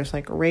then there's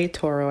like Ray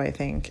Toro, I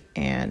think,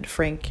 and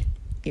Frank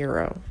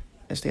Iero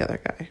is the other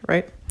guy,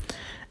 right?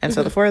 And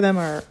so the four of them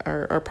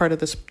are part of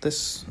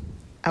this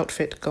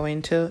outfit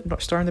going to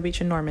Storm the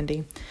Beach in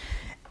Normandy.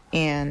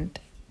 And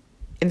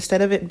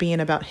instead of it being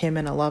about him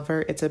and a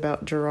lover, it's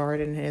about Gerard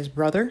and his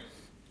brother.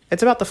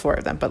 It's about the four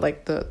of them, but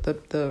like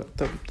the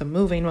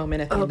moving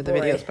moment at the end of the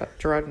video is about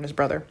Gerard and his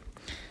brother.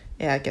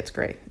 Yeah, it gets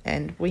great.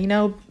 And we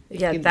know...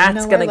 Yeah,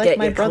 that's going to get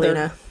my you, brother.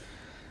 Kalina.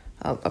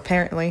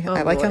 Apparently.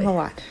 I like him a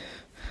lot.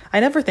 I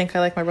never think I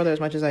like my brother as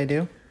much as I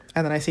do.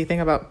 And then I see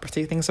things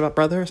about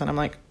brothers, and I'm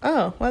like,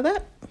 oh, well,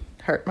 that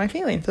hurt my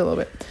feelings a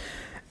little bit.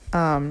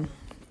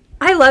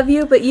 I love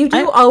you, but you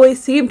do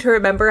always seem to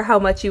remember how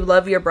much you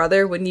love your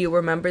brother when you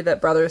remember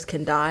that brothers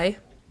can die.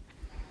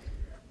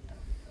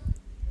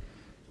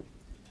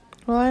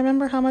 Well, I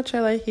remember how much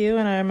I like you,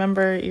 and I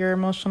remember your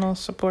emotional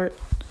support.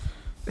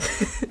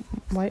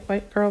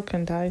 White girl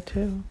can die,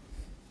 too.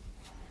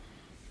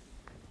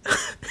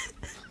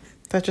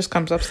 That just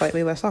comes up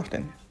slightly less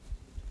often.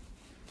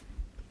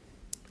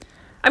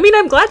 I mean,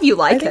 I'm glad you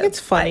like him. I think it's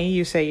funny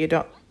you say you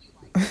don't...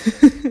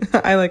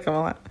 I like him a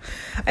lot.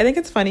 I think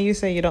it's funny you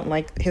say you don't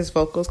like his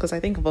vocals, because I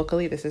think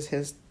vocally this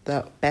is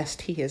the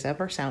best he has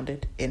ever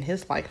sounded in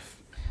his life.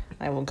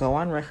 I will go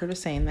on record as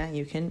saying that.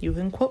 You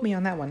can quote me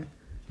on that one.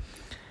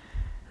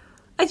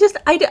 I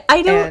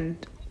don't...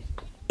 And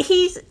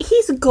he's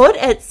good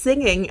at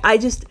singing. I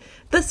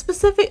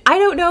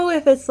don't know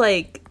if it's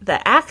like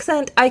the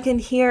accent I can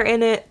hear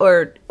in it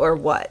or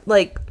what.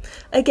 Like,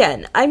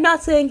 again, I'm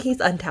not saying he's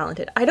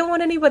untalented. I don't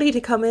want anybody to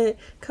come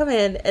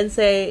in and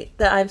say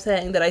that I'm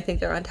saying that I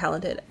think they're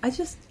untalented. I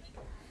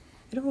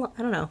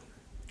don't know.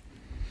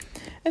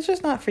 It's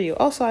just not for you.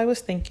 Also, I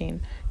was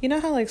thinking, you know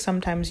how like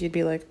sometimes you'd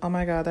be like, oh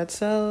my god, that's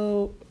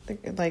so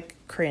like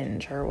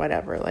cringe or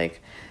whatever,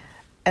 like.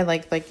 And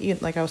like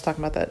I was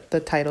talking about the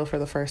title for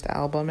the first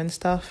album and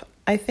stuff.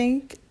 I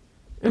think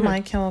My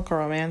Chemical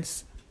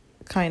Romance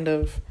kind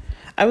of,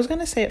 I was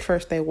gonna say at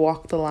first they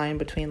walked the line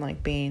between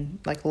like being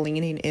like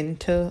leaning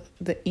into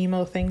the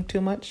emo thing too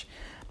much,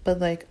 but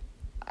like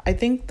I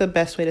think the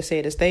best way to say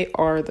it is they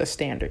are the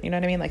standard. You know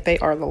what I mean? Like they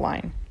are the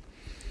line.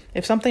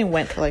 If something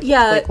went like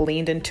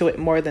leaned into it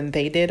more than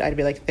they did, I'd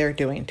be like, they're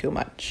doing too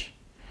much.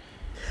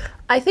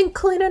 I think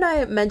Kalina and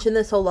I mentioned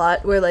this a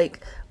lot, where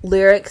like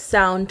lyrics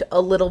sound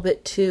a little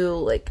bit too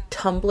like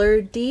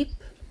Tumblr deep,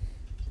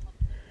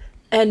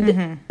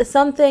 and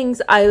some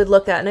things I would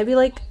look at and I'd be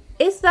like,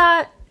 is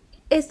that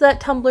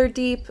Tumblr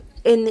deep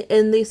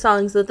in these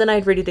songs? But then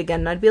I'd read it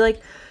again and I'd be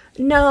like,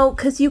 no,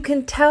 because you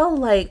can tell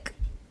that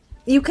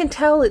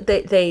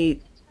they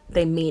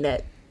mean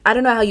it. I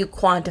don't know how you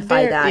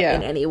quantify that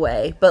in any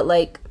way, but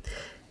like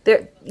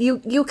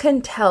you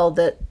can tell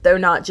that they're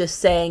not just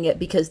saying it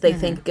because they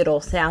think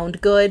it'll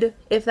sound good,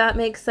 if that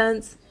makes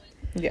sense.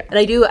 Yeah. And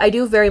I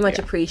do very much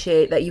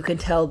appreciate that you can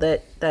tell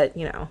that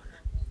you know,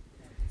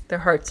 their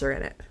hearts are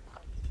in it.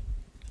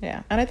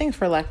 Yeah. And I think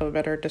for lack of a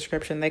better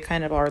description, they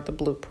kind of are the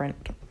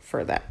blueprint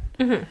for that.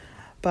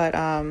 But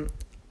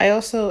I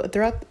also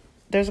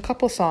there's a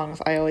couple songs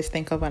I always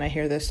think of when I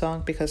hear this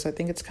song, because I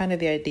think it's kind of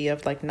the idea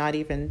of like not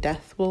even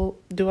death will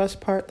do us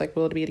part, like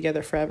we'll be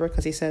together forever,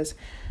 because he says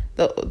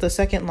the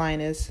second line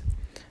is,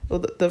 well,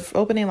 the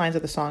opening lines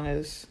of the song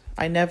is,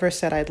 I never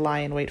said I'd lie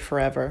and wait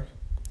forever.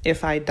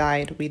 If I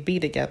died, we'd be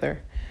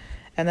together.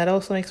 And that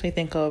also makes me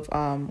think of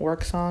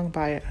Work Song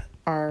by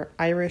our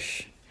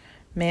Irish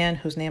man,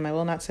 whose name I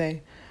will not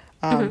say.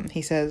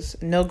 He says,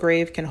 no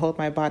grave can hold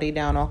my body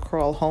down, I'll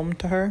crawl home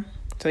to her.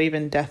 So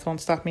even death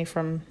won't stop me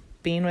from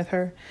being with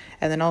her.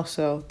 And then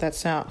also that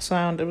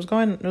sound it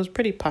was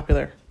pretty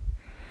popular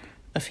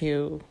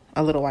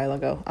a little while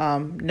ago.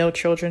 No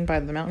Children by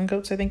the Mountain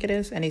Goats, I think it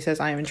is. And he says,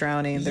 I am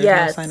drowning, there's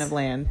no sign of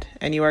land,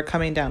 and you are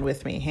coming down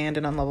with me, hand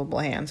in unlovable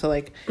hand. So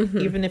like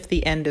even if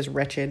the end is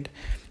wretched,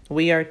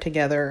 we are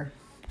together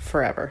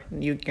forever.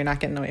 You're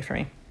not getting away from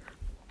me.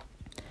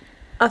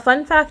 A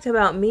fun fact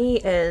about me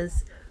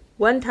is,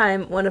 one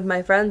time one of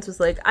my friends was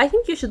like, I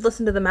think you should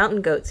listen to the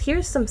Mountain Goats.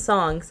 Here's some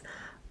songs.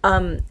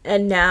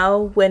 And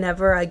now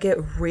whenever I get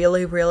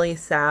really, really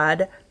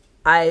sad,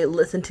 I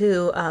listen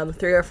to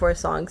 3 or 4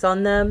 songs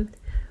on them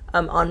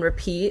on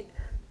repeat.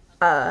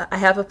 I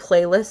have a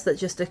playlist that's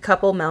just a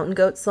couple Mountain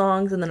Goat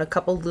songs and then a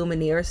couple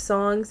Lumineers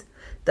songs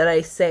that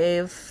I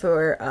save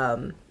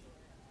for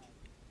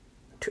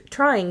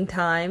trying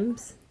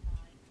times.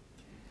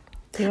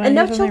 And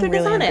No Children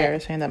is on it.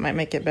 Embarrassing that might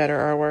make it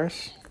better or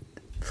worse.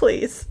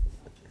 Please.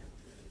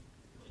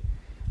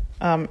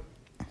 I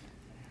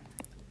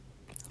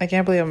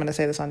can't believe I'm going to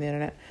say this on the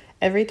internet.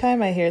 Every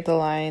time I hear the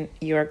line,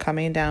 you are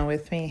coming down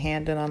with me,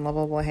 hand in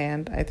unlovable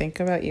hand, I think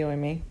about you and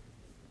me.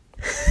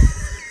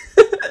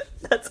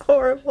 That's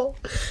horrible.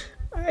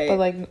 Right. But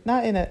like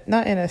not in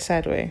a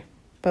sad way.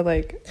 But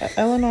like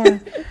Eleanor,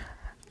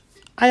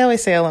 I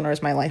always say Eleanor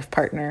is my life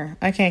partner.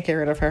 I can't get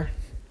rid of her,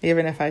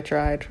 even if I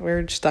tried.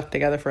 We're stuck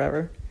together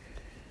forever.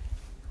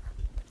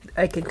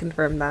 I can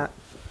confirm that.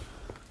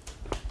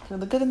 For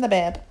the good and the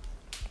bad.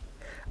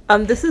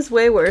 This is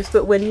way worse,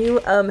 but when you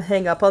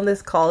hang up on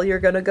this call, you're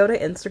gonna go to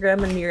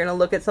Instagram and you're gonna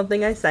look at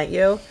something I sent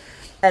you,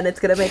 and it's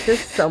gonna make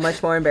this so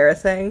much more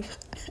embarrassing.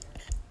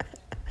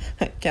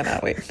 I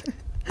cannot wait.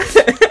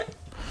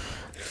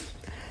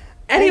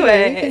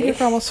 Anyway, we've been here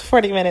for almost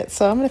 40 mintes,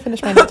 so I'm gonna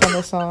finish my notes on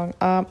this song.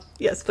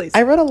 Yes, please.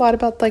 I wrote a lot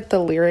about like the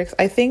lyrics.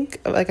 I think,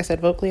 like I said,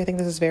 vocally, I think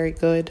this is very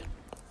good.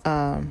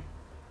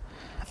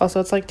 Also,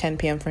 it's like 10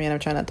 p.m. for me, and I'm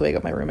trying not to wake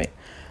up my roommate.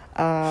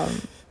 I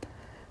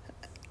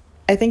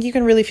think you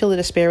can really feel the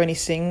despair when he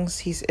sings.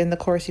 He's in the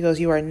chorus, he goes,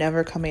 "You are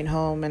never coming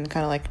home," and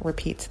kind of like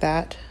repeats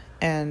that.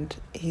 And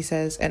he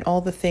says, "And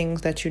all the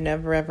things that you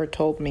never ever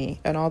told me,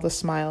 and all the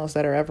smiles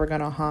that are ever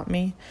gonna haunt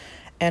me."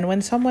 And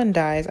when someone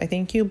dies, I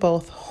think you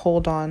both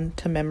hold on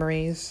to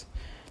memories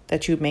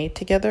that you made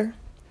together,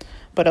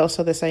 but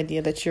also this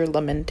idea that you're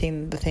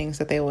lamenting the things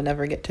that they will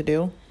never get to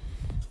do.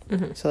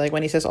 Mm-hmm. So like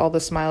when he says all the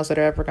smiles that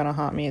are ever going to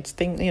haunt me, it's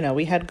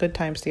we had good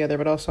times together,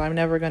 but also I'm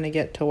never going to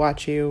get to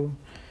watch you,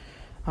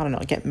 I don't know,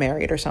 get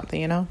married or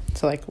something,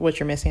 So like what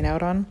you're missing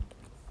out on.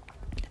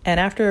 And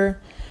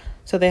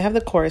so they have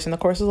the chorus, and the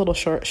chorus is a little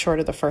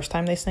shorter the first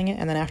time they sing it.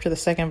 And then after the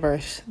second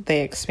verse,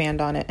 they expand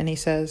on it. And he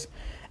says,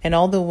 "And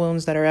all the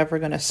wounds that are ever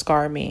going to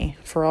scar me,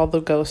 for all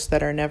the ghosts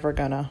that are never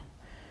gonna."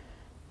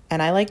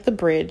 And I like the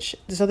bridge.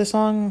 So the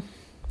song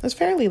is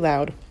fairly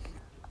loud.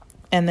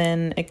 And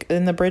then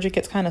in the bridge, it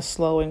gets kind of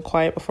slow and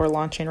quiet before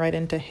launching right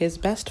into his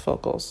best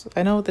vocals.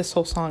 I know this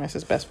whole song is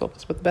his best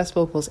vocals, but the best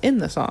vocals in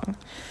the song.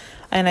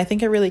 And I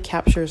think it really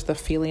captures the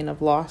feeling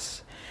of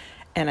loss.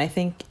 And I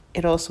think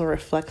it also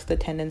reflects the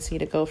tendency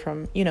to go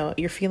from,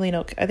 you're feeling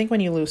okay. I think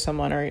when you lose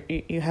someone or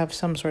you have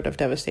some sort of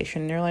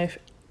devastation in your life,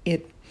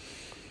 you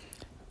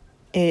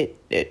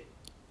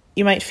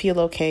might feel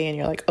okay and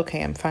you're like,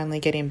 okay, I'm finally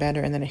getting better.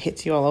 And then it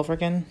hits you all over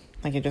again.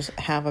 Like you just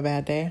have a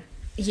bad day.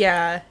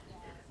 Yeah.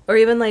 Or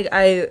even like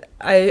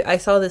I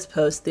saw this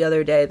post the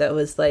other day that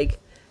was like,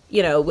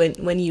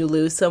 when you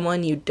lose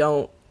someone, you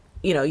don't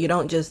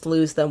just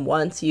lose them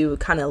once, you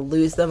kind of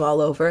lose them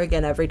all over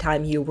again every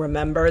time you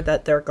remember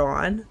that they're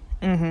gone.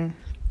 Mm-hmm.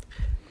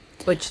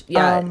 Which,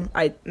 I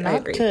agree.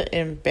 Not to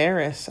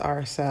embarrass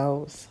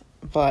ourselves,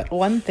 but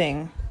one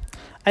thing,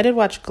 I did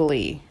watch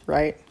Glee,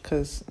 right?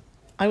 Because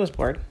I was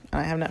bored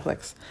and I have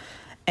Netflix.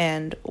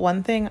 And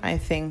one thing I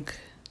think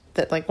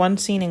that like one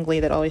scene in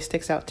Glee that always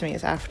sticks out to me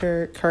is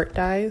after Kurt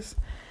dies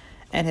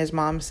and his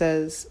mom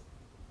says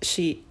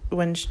his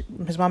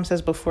mom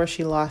says before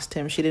she lost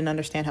him, she didn't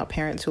understand how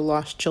parents who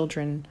lost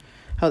children,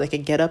 how they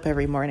could get up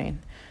every morning.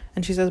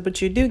 And she says,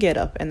 "But you do get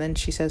up." And then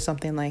she says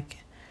something like,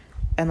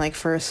 "And like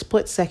for a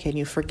split second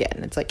you forget,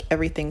 and it's like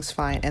everything's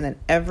fine. And then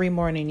every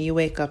morning you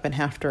wake up and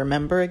have to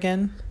remember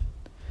again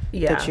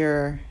that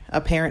you're a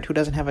parent who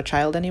doesn't have a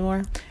child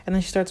anymore." And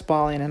then she starts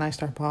bawling and I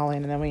start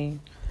bawling, and then we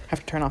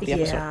have to turn off the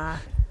episode. Yeah.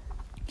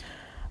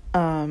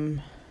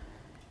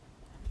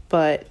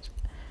 But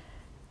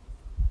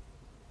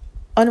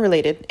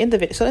unrelated, in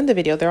the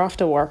video they're off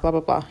to war, blah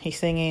blah blah, he's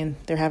singing,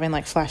 they're having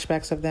like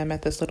flashbacks of them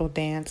at this little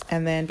dance,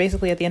 and then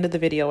basically at the end of the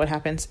video what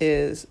happens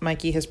is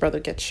Mikey, his brother,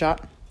 gets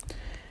shot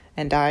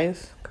and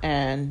dies,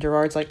 and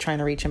Gerard's like trying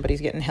to reach him, but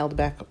he's getting held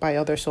back by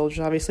other soldiers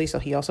obviously, so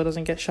he also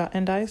doesn't get shot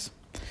and dies.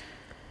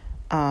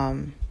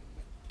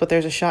 But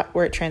there's a shot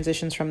where it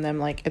transitions from them,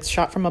 like it's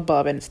shot from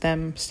above and it's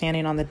them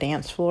standing on the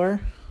dance floor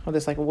or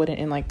this like wooden,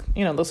 in like,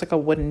 it looks like a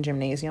wooden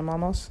gymnasium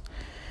almost.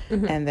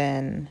 Mm-hmm. And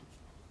then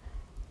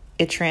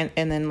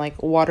and then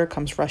like water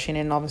comes rushing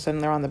in and all of a sudden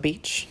they're on the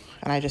beach.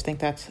 And I just think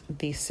that's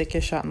the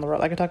sickest shot in the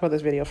world. I could talk about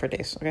this video for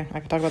days. Okay, I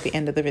could talk about the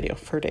end of the video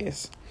for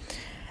days.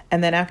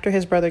 And then after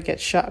his brother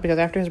gets shot,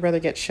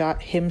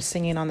 him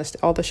singing on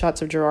all the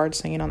shots of Gerard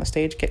singing on the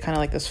stage get kind of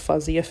like this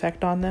fuzzy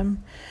effect on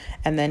them.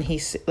 And then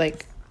he's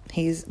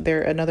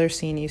there, another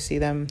scene, you see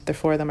them, the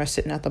four of them are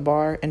sitting at the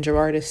bar and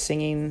Gerard is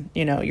singing,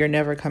 "You're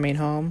never coming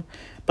home,"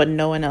 but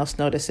no one else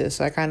notices.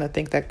 So I kind of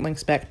think that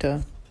links back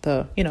to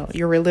the,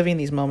 you're reliving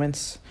these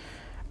moments,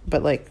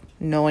 but like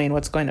knowing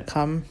what's going to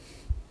come.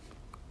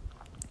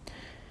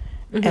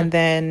 Mm-hmm. And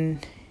then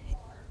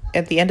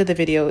at the end of the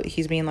video,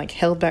 he's being like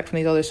held back from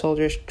these other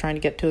soldiers trying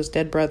to get to his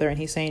dead brother, and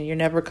he's saying, "You're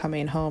never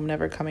coming home,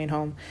 never coming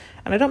home."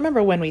 And I don't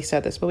remember when we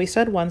said this, but we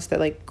said once that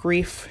like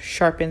grief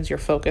sharpens your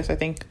focus. I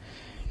think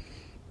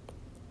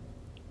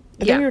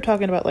we were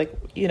talking about like,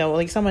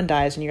 like someone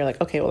dies and you're like,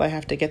 okay, well I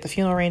have to get the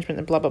funeral arrangement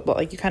and blah blah blah.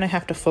 Like you kind of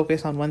have to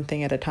focus on one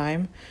thing at a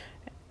time.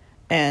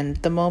 And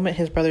the moment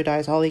his brother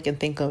dies, all he can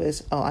think of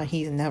is, oh,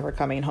 he's never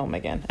coming home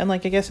again. And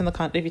like I guess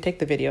if you take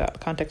the video out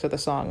of context of the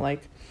song,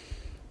 like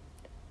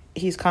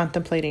he's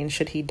contemplating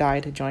should he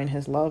die to join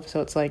his love. So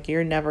it's like,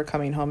 you're never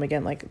coming home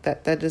again. Like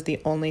that is the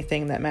only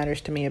thing that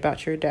matters to me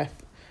about your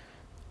death.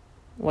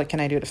 What can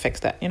I do to fix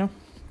that?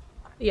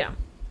 Yeah.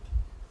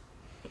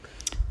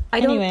 I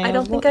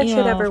don't think I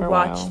should ever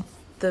watch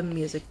the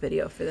music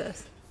video for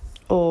this.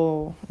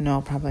 Oh,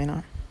 no, probably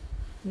not.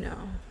 No.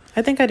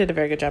 I think I did a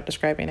very good job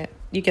describing it.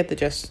 You get the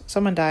gist.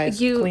 Someone dies.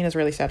 Kalina's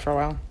really sad for a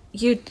while.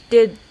 You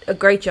did a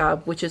great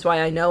job, which is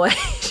why I know I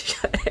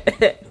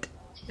should.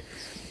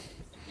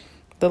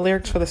 The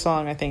lyrics for the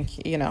song, I think,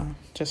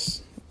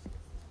 just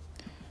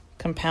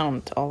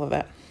compound all of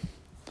that.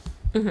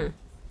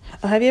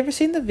 Mm-hmm. Have you ever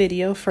seen the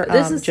video for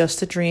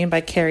Just a Dream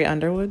by Carrie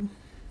Underwood?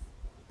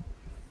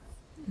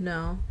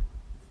 No.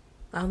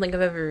 I don't think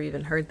I've ever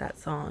even heard that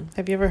song.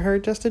 Have you ever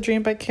heard Just a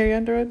Dream by Carrie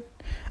Underwood?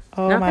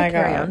 Oh, Not my by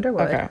God. Carrie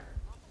Underwood. Okay.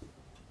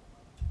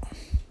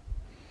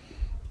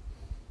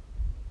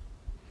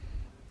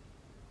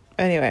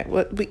 Anyway,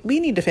 we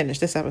need to finish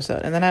this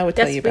episode, and then I would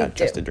tell you about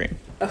Just a Dream.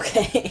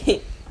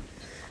 Okay.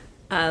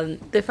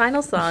 The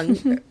final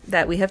song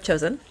that we have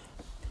chosen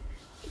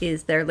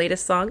is their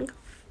latest song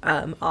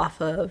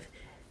off of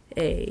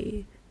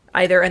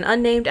either an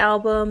unnamed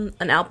album,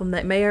 an album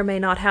that may or may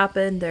not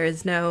happen.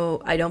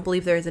 I don't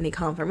believe there is any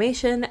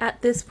confirmation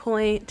at this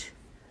point.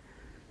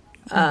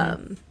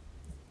 Mm-hmm.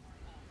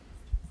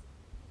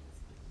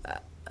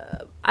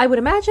 I would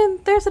imagine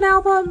there's an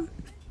album,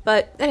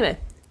 but anyway.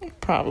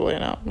 Probably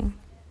an album.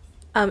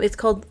 It's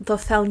called The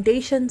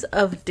Foundations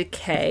of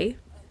Decay,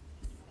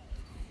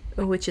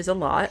 which is a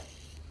lot.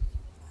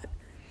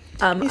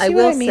 You see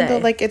what I mean, though?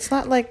 Like, it's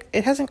not like,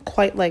 it hasn't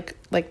quite like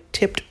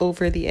tipped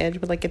over the edge,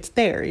 but like it's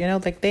there, you know?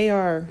 Like they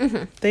are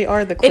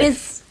the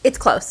cliff. It's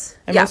close.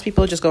 And most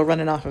people just go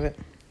running off of it.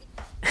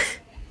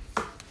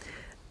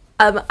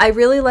 I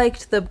really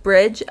liked the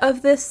bridge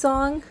of this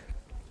song.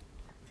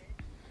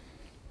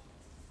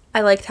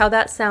 I liked how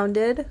that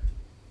sounded.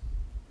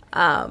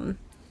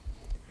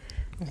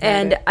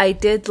 And I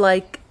did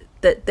like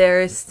that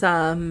there's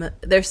some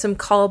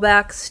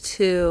callbacks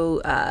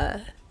to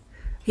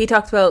he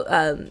talked about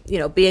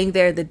being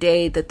there the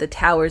day that the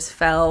towers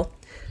fell.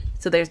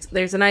 So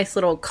there's a nice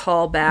little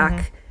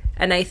callback,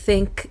 and I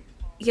think,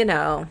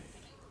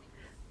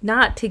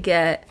 not to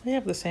get we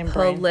have the same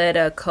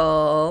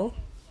political,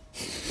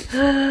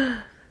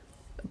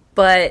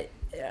 but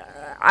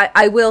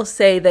I will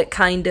say that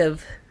kind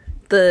of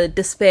the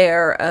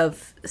despair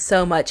of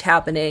so much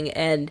happening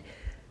and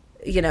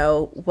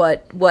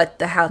what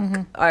the heck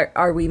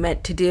are we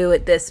meant to do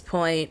at this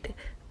point.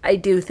 I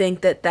do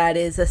think that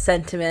is a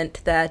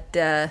sentiment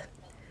that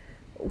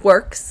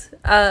works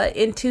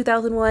in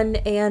 2001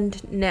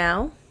 and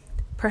now,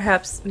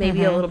 perhaps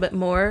maybe a little bit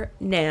more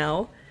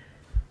now.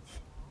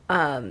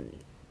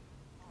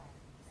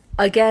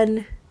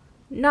 Again,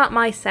 not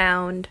my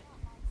sound.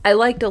 I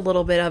liked a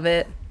little bit of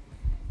it.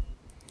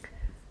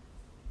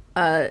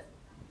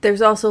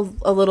 There's also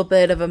a little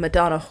bit of a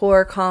Madonna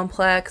horror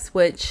complex,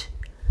 which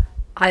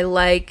I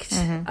liked.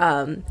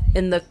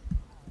 In the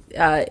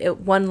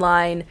one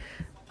line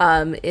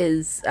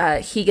is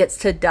he gets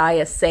to die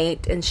a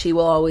saint and she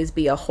will always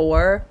be a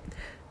whore,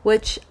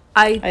 which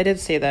I did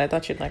say that. I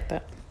thought you'd like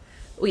that.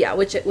 Yeah,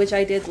 which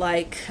I did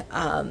like.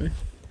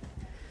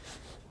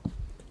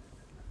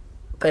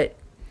 But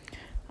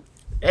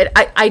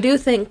I do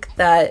think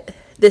that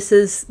this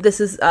is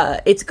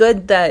it's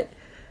good that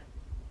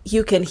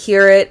you can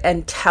hear it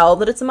and tell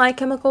that it's a My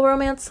Chemical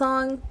Romance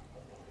song.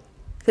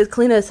 Because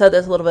Kalina said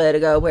this a little bit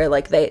ago, where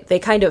like they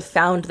kind of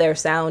found their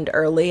sound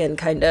early and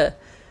kind of,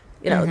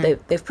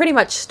 they've pretty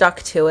much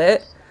stuck to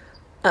it,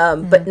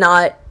 but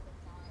not.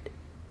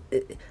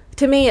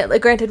 To me,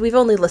 like, granted, I've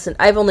only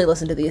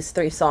listened to these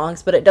 3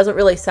 songs, but it doesn't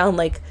really sound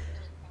like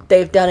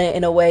they've done it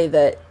in a way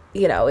that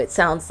it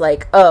sounds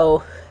like,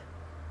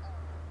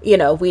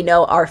 we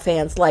know our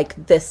fans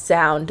like this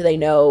sound. We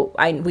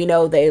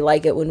know they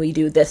like it when we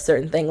do this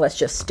certain thing. Let's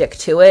just stick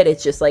to it.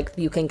 It's just like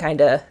you can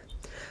kind of.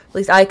 At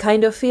least I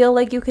kind of feel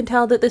like you can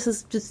tell that this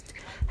is just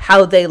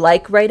how they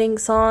like writing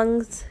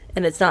songs,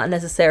 and it's not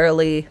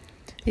necessarily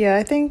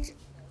I think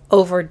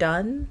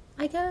overdone,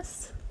 I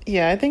guess.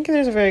 Yeah, I think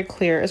there's a very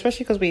clear,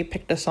 especially because we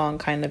picked a song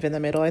kind of in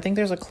the middle, I think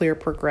there's a clear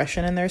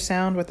progression in their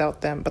sound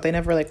without them, but they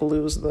never like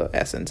lose the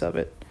essence of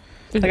it.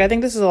 Like, I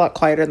think this is a lot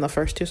quieter than the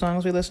first 2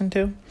 songs we listened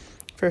to,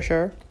 for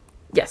sure.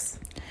 Yes.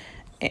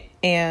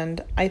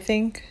 And I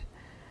think,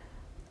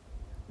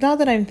 now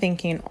that I'm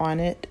thinking on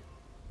it,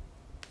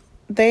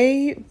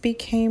 they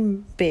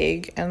became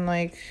big, and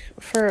like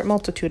for a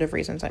multitude of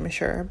reasons, I'm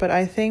sure, but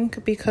I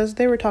think because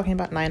they were talking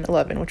about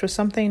 9/11, which was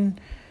something,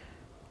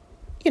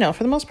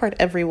 for the most part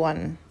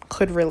everyone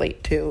could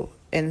relate to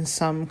in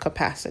some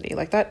capacity.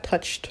 Like, that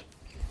touched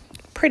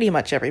pretty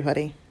much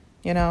everybody,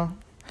 but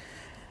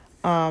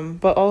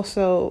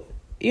also,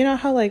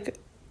 how like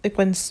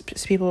when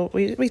people,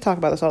 we talk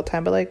about this all the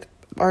time, but like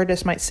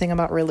artists might sing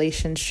about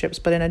relationships,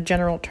 but in a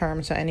general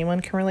term, so anyone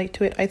can relate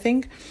to it. I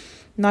think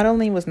not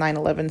only was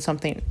 9/11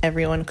 something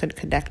everyone could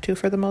connect to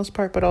for the most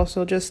part, but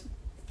also just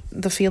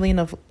the feeling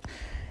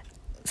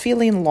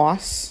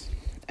loss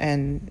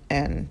and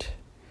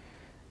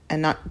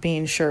not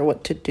being sure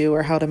what to do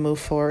or how to move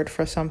forward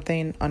for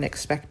something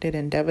unexpected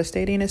and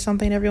devastating is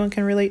something everyone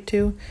can relate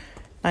to.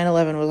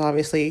 9/11 was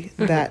obviously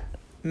that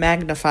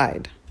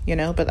magnified,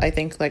 but I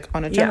think like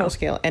on a general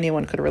scale,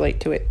 anyone could relate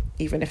to it,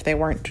 even if they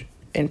weren't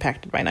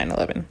impacted by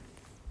 9/11.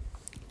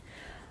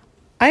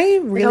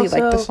 I really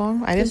like the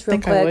song. I didn't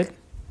think I would.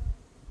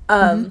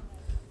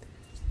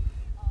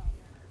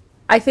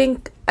 I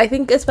think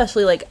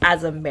especially like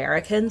as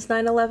Americans,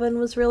 9/11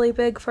 was really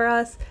big for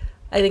us.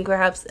 I think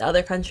perhaps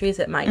other countries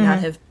it might not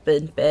have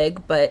been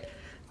big, but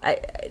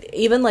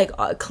even like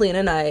Colleen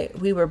and I,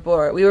 we were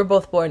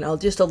both born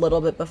just a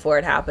little bit before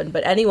it happened.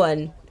 But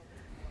anyone,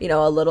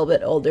 a little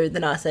bit older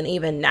than us, and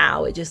even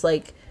now, it just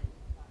like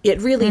it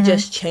really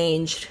just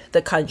changed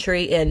the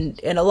country in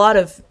a lot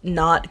of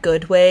not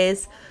good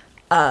ways.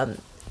 But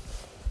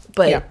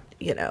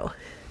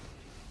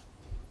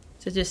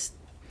so just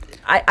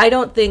I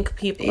don't think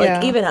people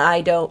like even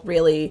I don't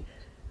really.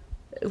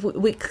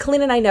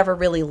 Colleen and I never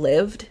really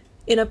lived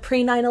in a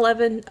pre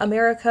 9/11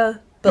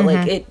 America, but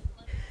like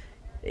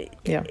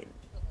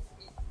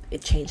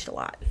it changed a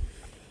lot.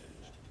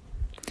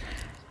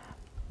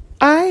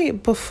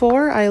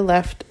 Before I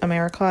left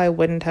America, I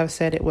wouldn't have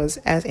said it was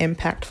as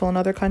impactful in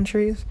other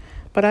countries,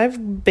 but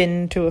I've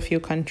been to a few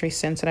countries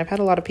since, and I've had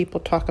a lot of people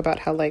talk about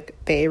how like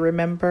they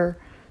remember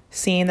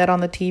seeing that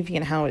on the TV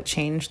and how it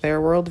changed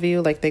their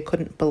worldview. Like they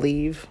couldn't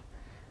believe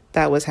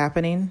that was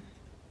happening,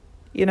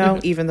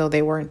 even though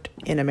they weren't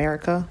in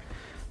America.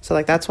 So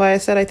like that's why I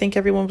said I think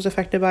everyone was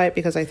affected by it,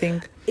 because I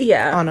think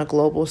on a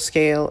global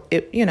scale,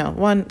 it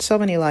one, so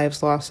many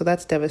lives lost, so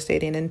that's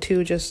devastating, and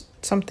two, just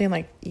something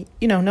like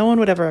no one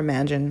would ever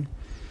imagine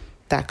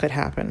that could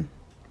happen.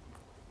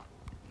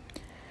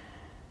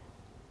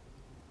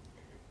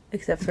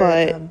 Except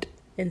for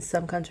in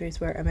some countries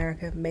where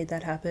America made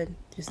that happen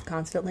just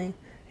constantly,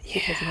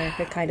 because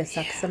America kind of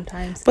sucks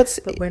sometimes. But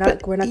we're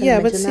not going to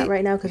mention that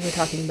right now because we're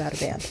talking about a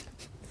band.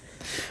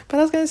 But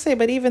I was going to say,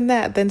 but even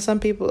that, then some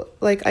people,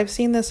 like, I've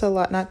seen this a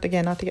lot, not to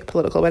get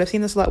political, but I've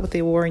seen this a lot with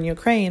the war in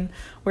Ukraine,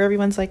 where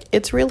everyone's like,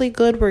 it's really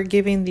good we're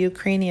giving the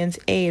Ukrainians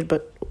aid,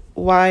 but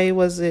why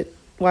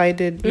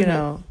did,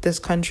 this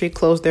country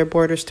close their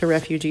borders to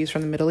refugees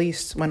from the Middle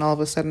East when all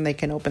of a sudden they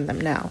can open them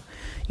now?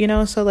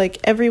 So, like,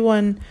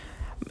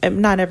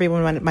 not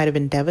everyone might have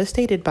been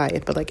devastated by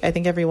it, but, like, I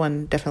think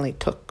everyone definitely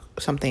took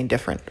something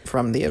different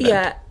from the event.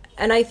 Yeah,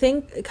 and I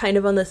think, kind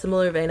of on the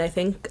similar vein, I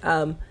think,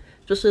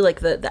 especially like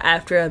the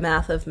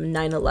aftermath of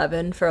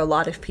 9/11 for a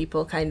lot of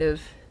people kind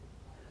of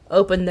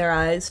opened their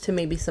eyes to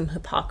maybe some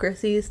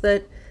hypocrisies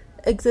that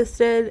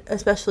existed,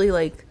 especially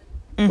like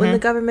when the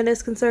government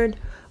is concerned.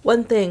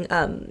 One thing,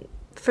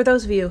 for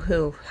those of you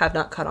who have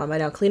not caught on by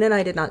now, Colleen and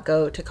I did not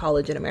go to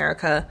college in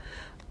America.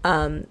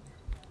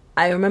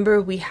 I remember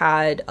we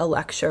had a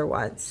lecture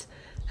once,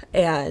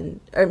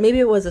 or maybe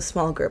it was a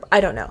small group,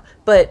 I don't know,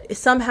 but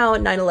somehow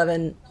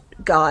 9/11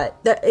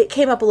 it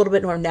came up a little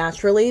bit more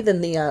naturally than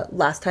the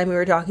last time we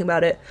were talking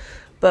about it.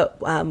 But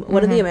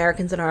one of the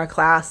Americans in our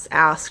class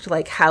asked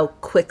like how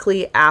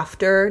quickly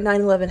after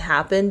 9/11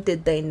 happened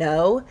did they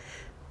know,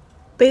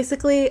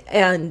 basically,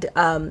 and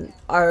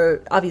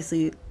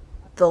obviously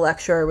the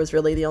lecturer was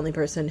really the only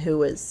person who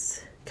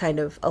was kind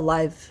of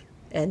alive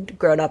and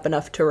grown up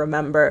enough to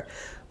remember,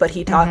 but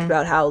he talked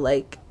about how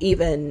like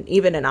even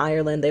in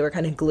Ireland they were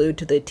kind of glued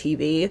to the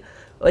TV,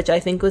 which I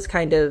think was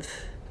kind of,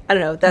 I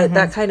don't know,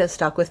 that kind of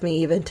stuck with me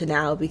even to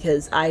now,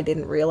 because I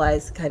didn't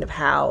realize kind of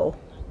how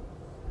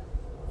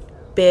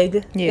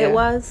big it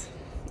was.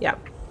 Yeah.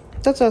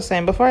 That's what I was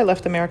saying. Before I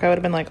left America, I would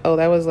have been like, oh,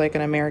 that was like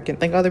an American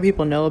thing. Other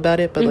people know about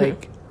it, but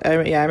like, I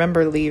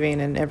remember leaving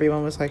and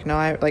everyone was like, no,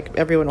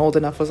 everyone old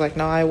enough was like,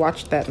 no, I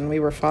watched that and we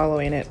were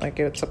following it. Like,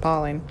 it's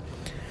appalling.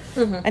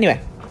 Anyway,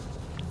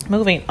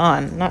 moving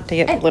on, not to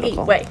get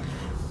political. Wait.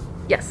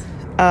 Yes.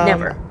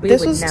 Never.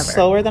 This was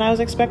slower than I was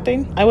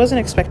expecting. I wasn't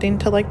expecting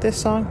to like this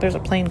song. There's a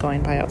plane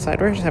going by outside.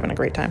 We're just having a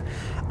great time.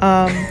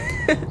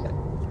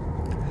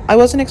 I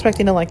wasn't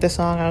expecting to like this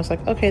song. I was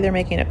like, okay, they're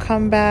making a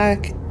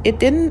comeback. It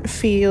didn't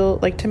feel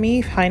like, to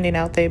me, finding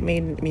out they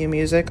made new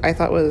music, I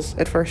thought was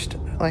at first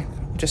like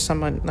just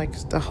someone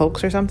like the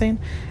hoax or something,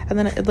 and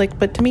then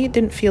but to me it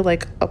didn't feel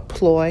like a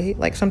ploy.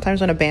 Like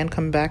sometimes when a band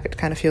comes back, it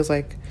kind of feels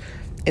like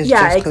it's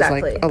just because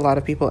like a lot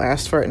of people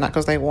asked for it, not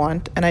because they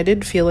want. And I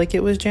did feel like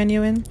it was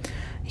genuine.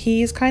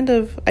 He's kind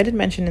of, I did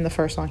mention in the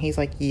first song he's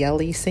like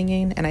yelly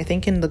singing, and I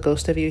think in The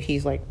Ghost of You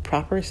he's like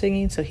proper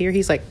singing. So here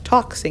he's like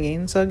talk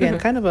singing. So again,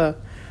 kind of a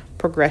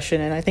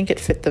progression, and I think it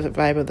fit the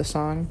vibe of the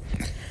song.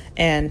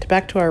 And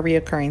back to our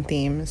reoccurring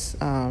themes.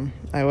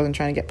 I wasn't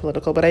trying to get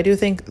political, but I do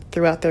think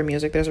throughout their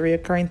music there's a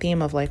reoccurring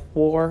theme of like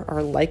war,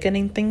 or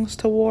likening things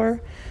to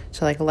war.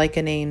 So like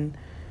likening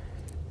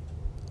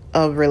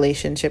a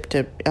relationship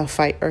to a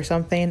fight or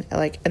something.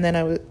 Like, and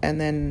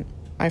then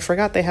I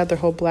forgot they had their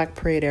whole Black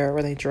Parade era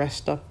where they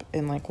dressed up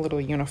in like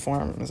little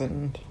uniforms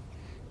and,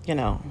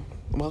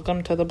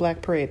 welcome to the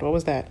Black Parade. What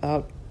was that?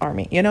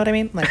 Army. You know what I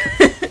mean? Like,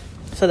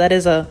 so that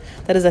is a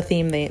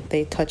theme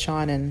they touch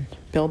on and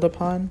build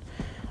upon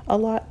a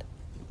lot.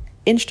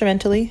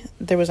 Instrumentally,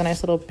 there was a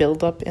nice little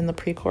build up in the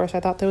pre-chorus. I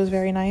thought that was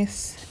very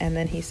nice. And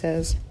then he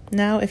says,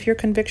 "Now, if your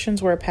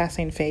convictions were a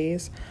passing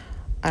phase,"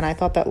 and I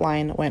thought that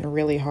line went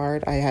really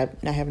hard. I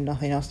have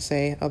nothing else to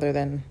say other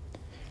than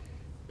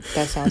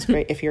that sounds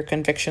great. If your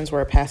convictions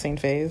were a passing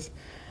phase.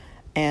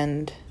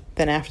 And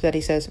then after that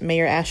he says, "May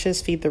your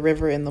ashes feed the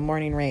river in the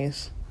morning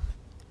rays."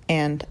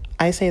 And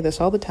I say this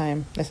all the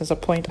time. This is a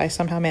point I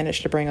somehow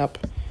managed to bring up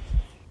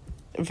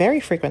very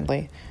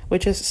frequently,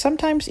 which is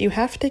sometimes you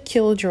have to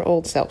kill your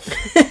old self,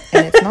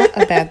 and it's not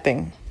a bad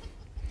thing.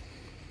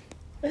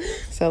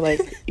 So,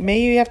 like,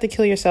 maybe you have to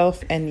kill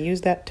yourself and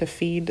use that to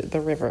feed the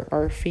river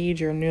or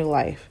feed your new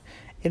life.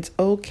 It's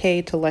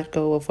okay to let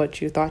go of what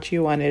you thought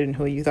you wanted and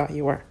who you thought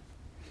you were.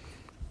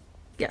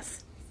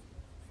 Yes.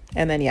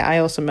 And then, yeah, I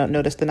also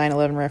noticed the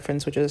 9/11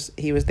 reference, which is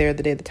he was there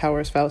the day the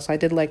towers fell. So I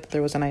did like that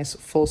there was a nice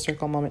full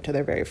circle moment to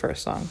their very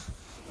first song.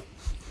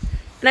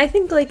 And I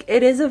think, like,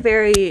 it is a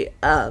very,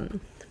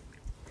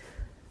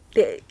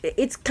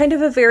 it's kind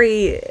of a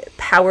very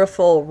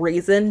powerful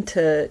reason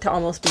to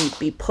almost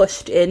be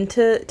pushed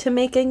into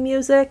making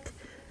music.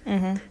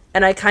 Mm-hmm.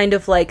 And I kind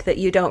of like that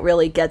you don't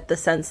really get the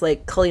sense,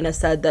 like Kalina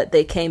said, that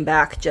they came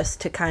back just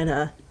to kind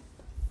of,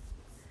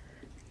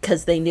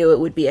 because they knew it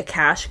would be a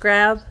cash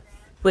grab,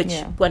 which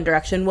One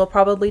Direction will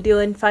probably do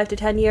in 5 to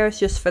 10 years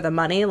just for the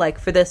money. Like,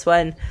 for this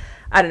one,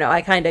 I don't know,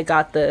 I kind of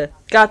got the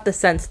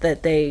sense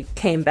that they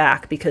came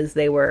back because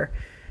they were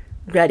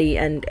ready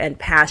and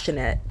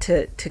passionate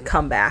to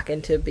come back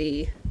and to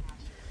be,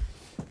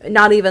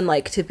 not even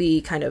like to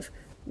be kind of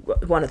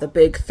one of the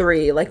big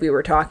three like we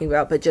were talking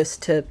about, but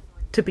just to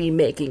be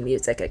making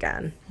music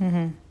again.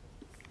 Mm-hmm.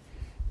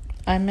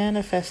 I'm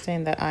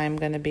manifesting that I'm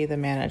going to be the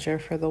manager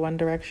for the One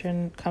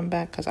Direction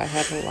comeback because I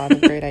have a lot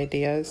of great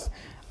ideas.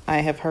 I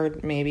have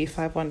heard maybe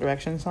 5 One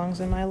Direction songs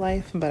in my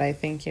life, but I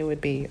think it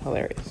would be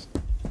hilarious.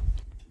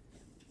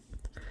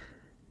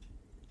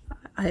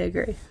 I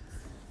agree.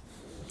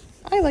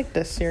 I like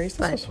this series.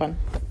 This was fun.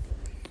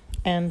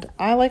 And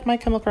I like My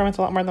Chemical Romance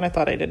a lot more than I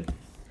thought I did.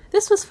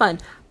 This was fun.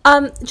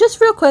 Just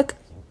real quick,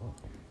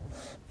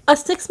 a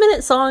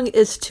 6-minute song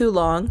is too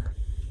long.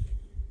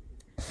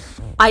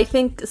 I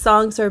think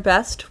songs are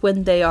best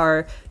when they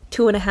are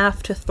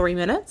 2.5 to 3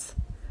 minutes.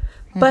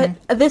 But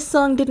this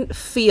song didn't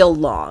feel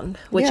long,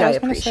 which I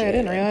appreciate. I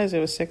didn't realize it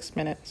was 6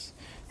 minutes.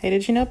 Hey,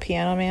 did you know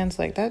Piano Man's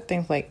like that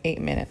thing's like 8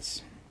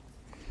 minutes?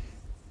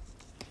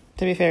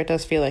 To be fair, it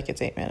does feel like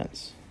it's 8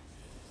 minutes.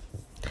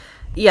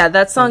 Yeah,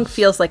 that song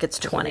feels like it's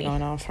 20.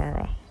 Going on for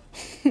a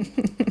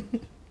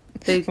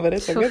but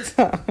it's a good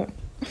song.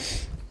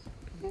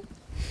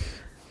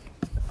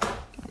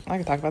 I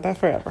could talk about that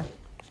forever,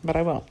 but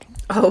I won't.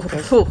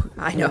 Oh,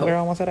 I know. We're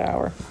almost at an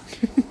hour.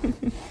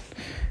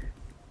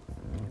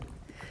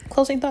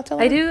 Closing thoughts,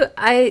 Eleanor?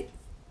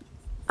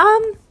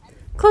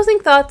 Closing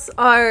thoughts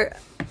are,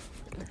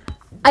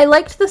 I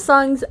liked the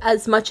songs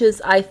as much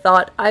as I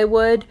thought I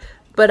would,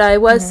 but I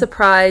was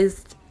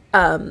surprised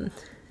that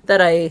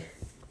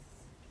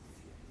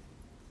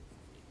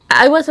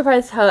I was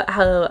surprised that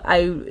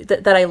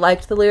I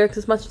liked the lyrics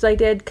as much as I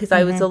did, because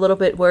I was a little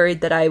bit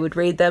worried that I would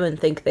read them and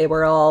think they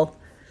were all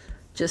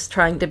just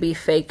trying to be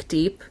fake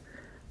deep.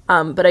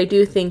 But I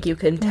do think you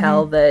can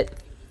tell that,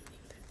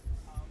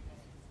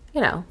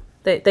 you know,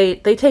 they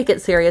take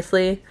it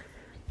seriously,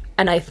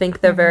 and I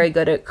think they're very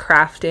good at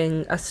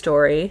crafting a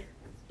story.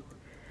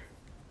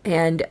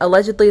 And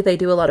allegedly they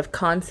do a lot of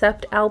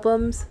concept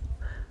albums.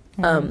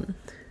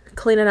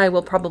 Colleen and I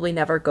will probably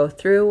never go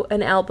through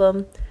an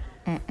album,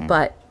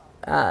 but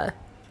I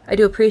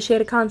do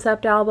appreciate a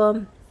concept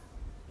album.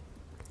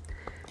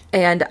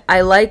 And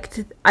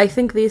I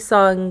think these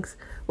songs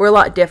were a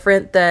lot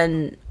different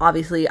than,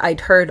 obviously,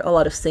 I'd heard a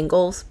lot of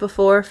singles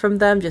before from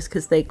them, just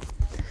because they,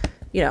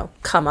 you know,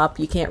 come up.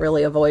 You can't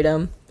really avoid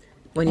them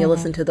when you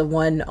listen to the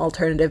one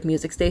alternative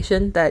music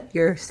station that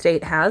your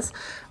state has.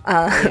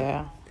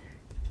 Yeah.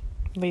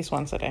 At least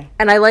once a day.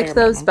 And I liked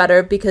those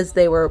better because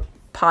they were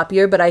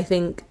poppier, but I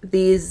think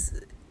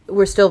these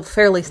were still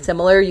fairly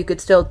similar. You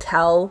could still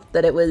tell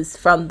that it was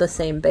from the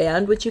same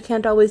band, which you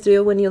can't always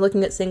do when you're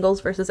looking at singles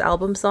versus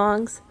album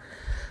songs.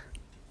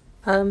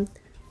 And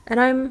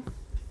I'm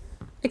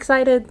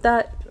excited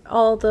that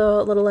all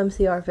the little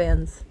MCR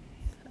fans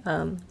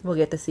will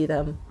get to see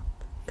them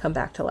come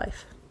back to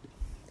life.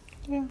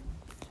 Yeah.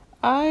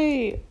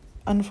 I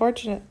like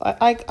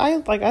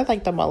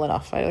them well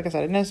enough. Like I said,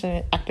 I didn't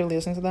necessarily actively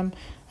listen to them.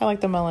 I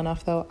like them well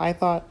enough, though. I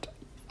thought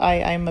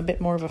I'm a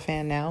bit more of a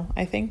fan now,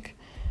 I think.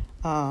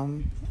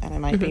 And I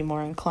might be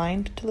more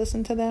inclined to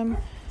listen to them.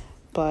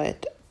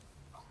 But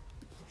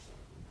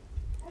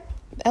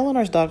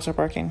Eleanor's dogs are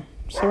barking,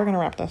 so we're going to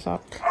wrap this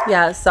up.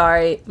 Yeah,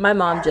 sorry. My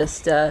mom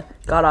just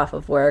got off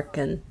of work,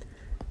 and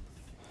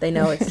they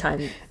know it's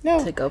time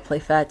to go play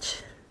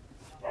fetch.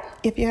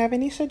 If you have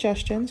any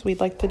suggestions,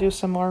 we'd like to do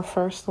some more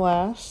first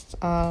last.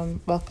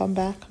 Welcome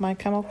back, My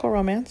Chemical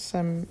Romance.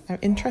 I'm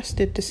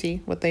interested to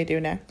see what they do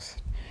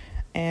next.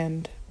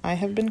 And I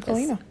have been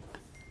Kalina. Yes.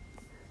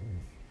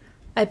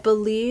 I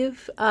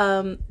believe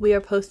we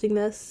are posting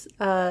this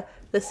the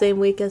same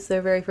week as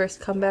their very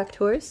first comeback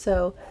tours.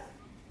 So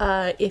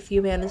if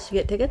you manage to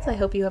get tickets, I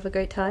hope you have a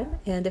great time.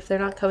 And if they're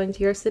not coming to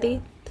your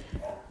city,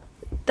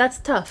 that's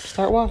tough.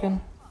 Start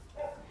walking.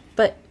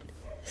 But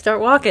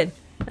start walking.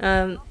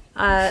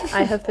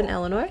 I have been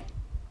Eleanor.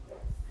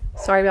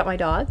 Sorry about my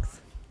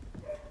dogs.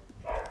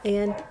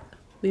 And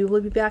we will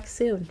be back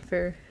soon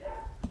for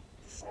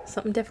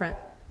something different.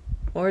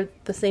 Or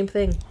the same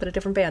thing, but a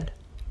different band.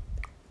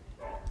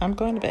 I'm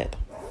going to bed.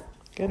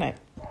 Good night.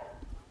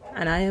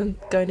 And I am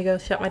going to go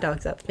shut my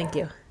dogs up. Thank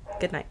you.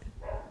 Good night.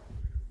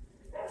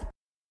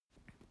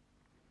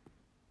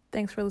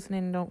 Thanks for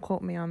listening. Don't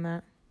quote me on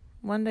that.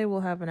 One day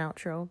we'll have an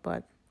outro,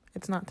 but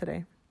it's not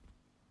today.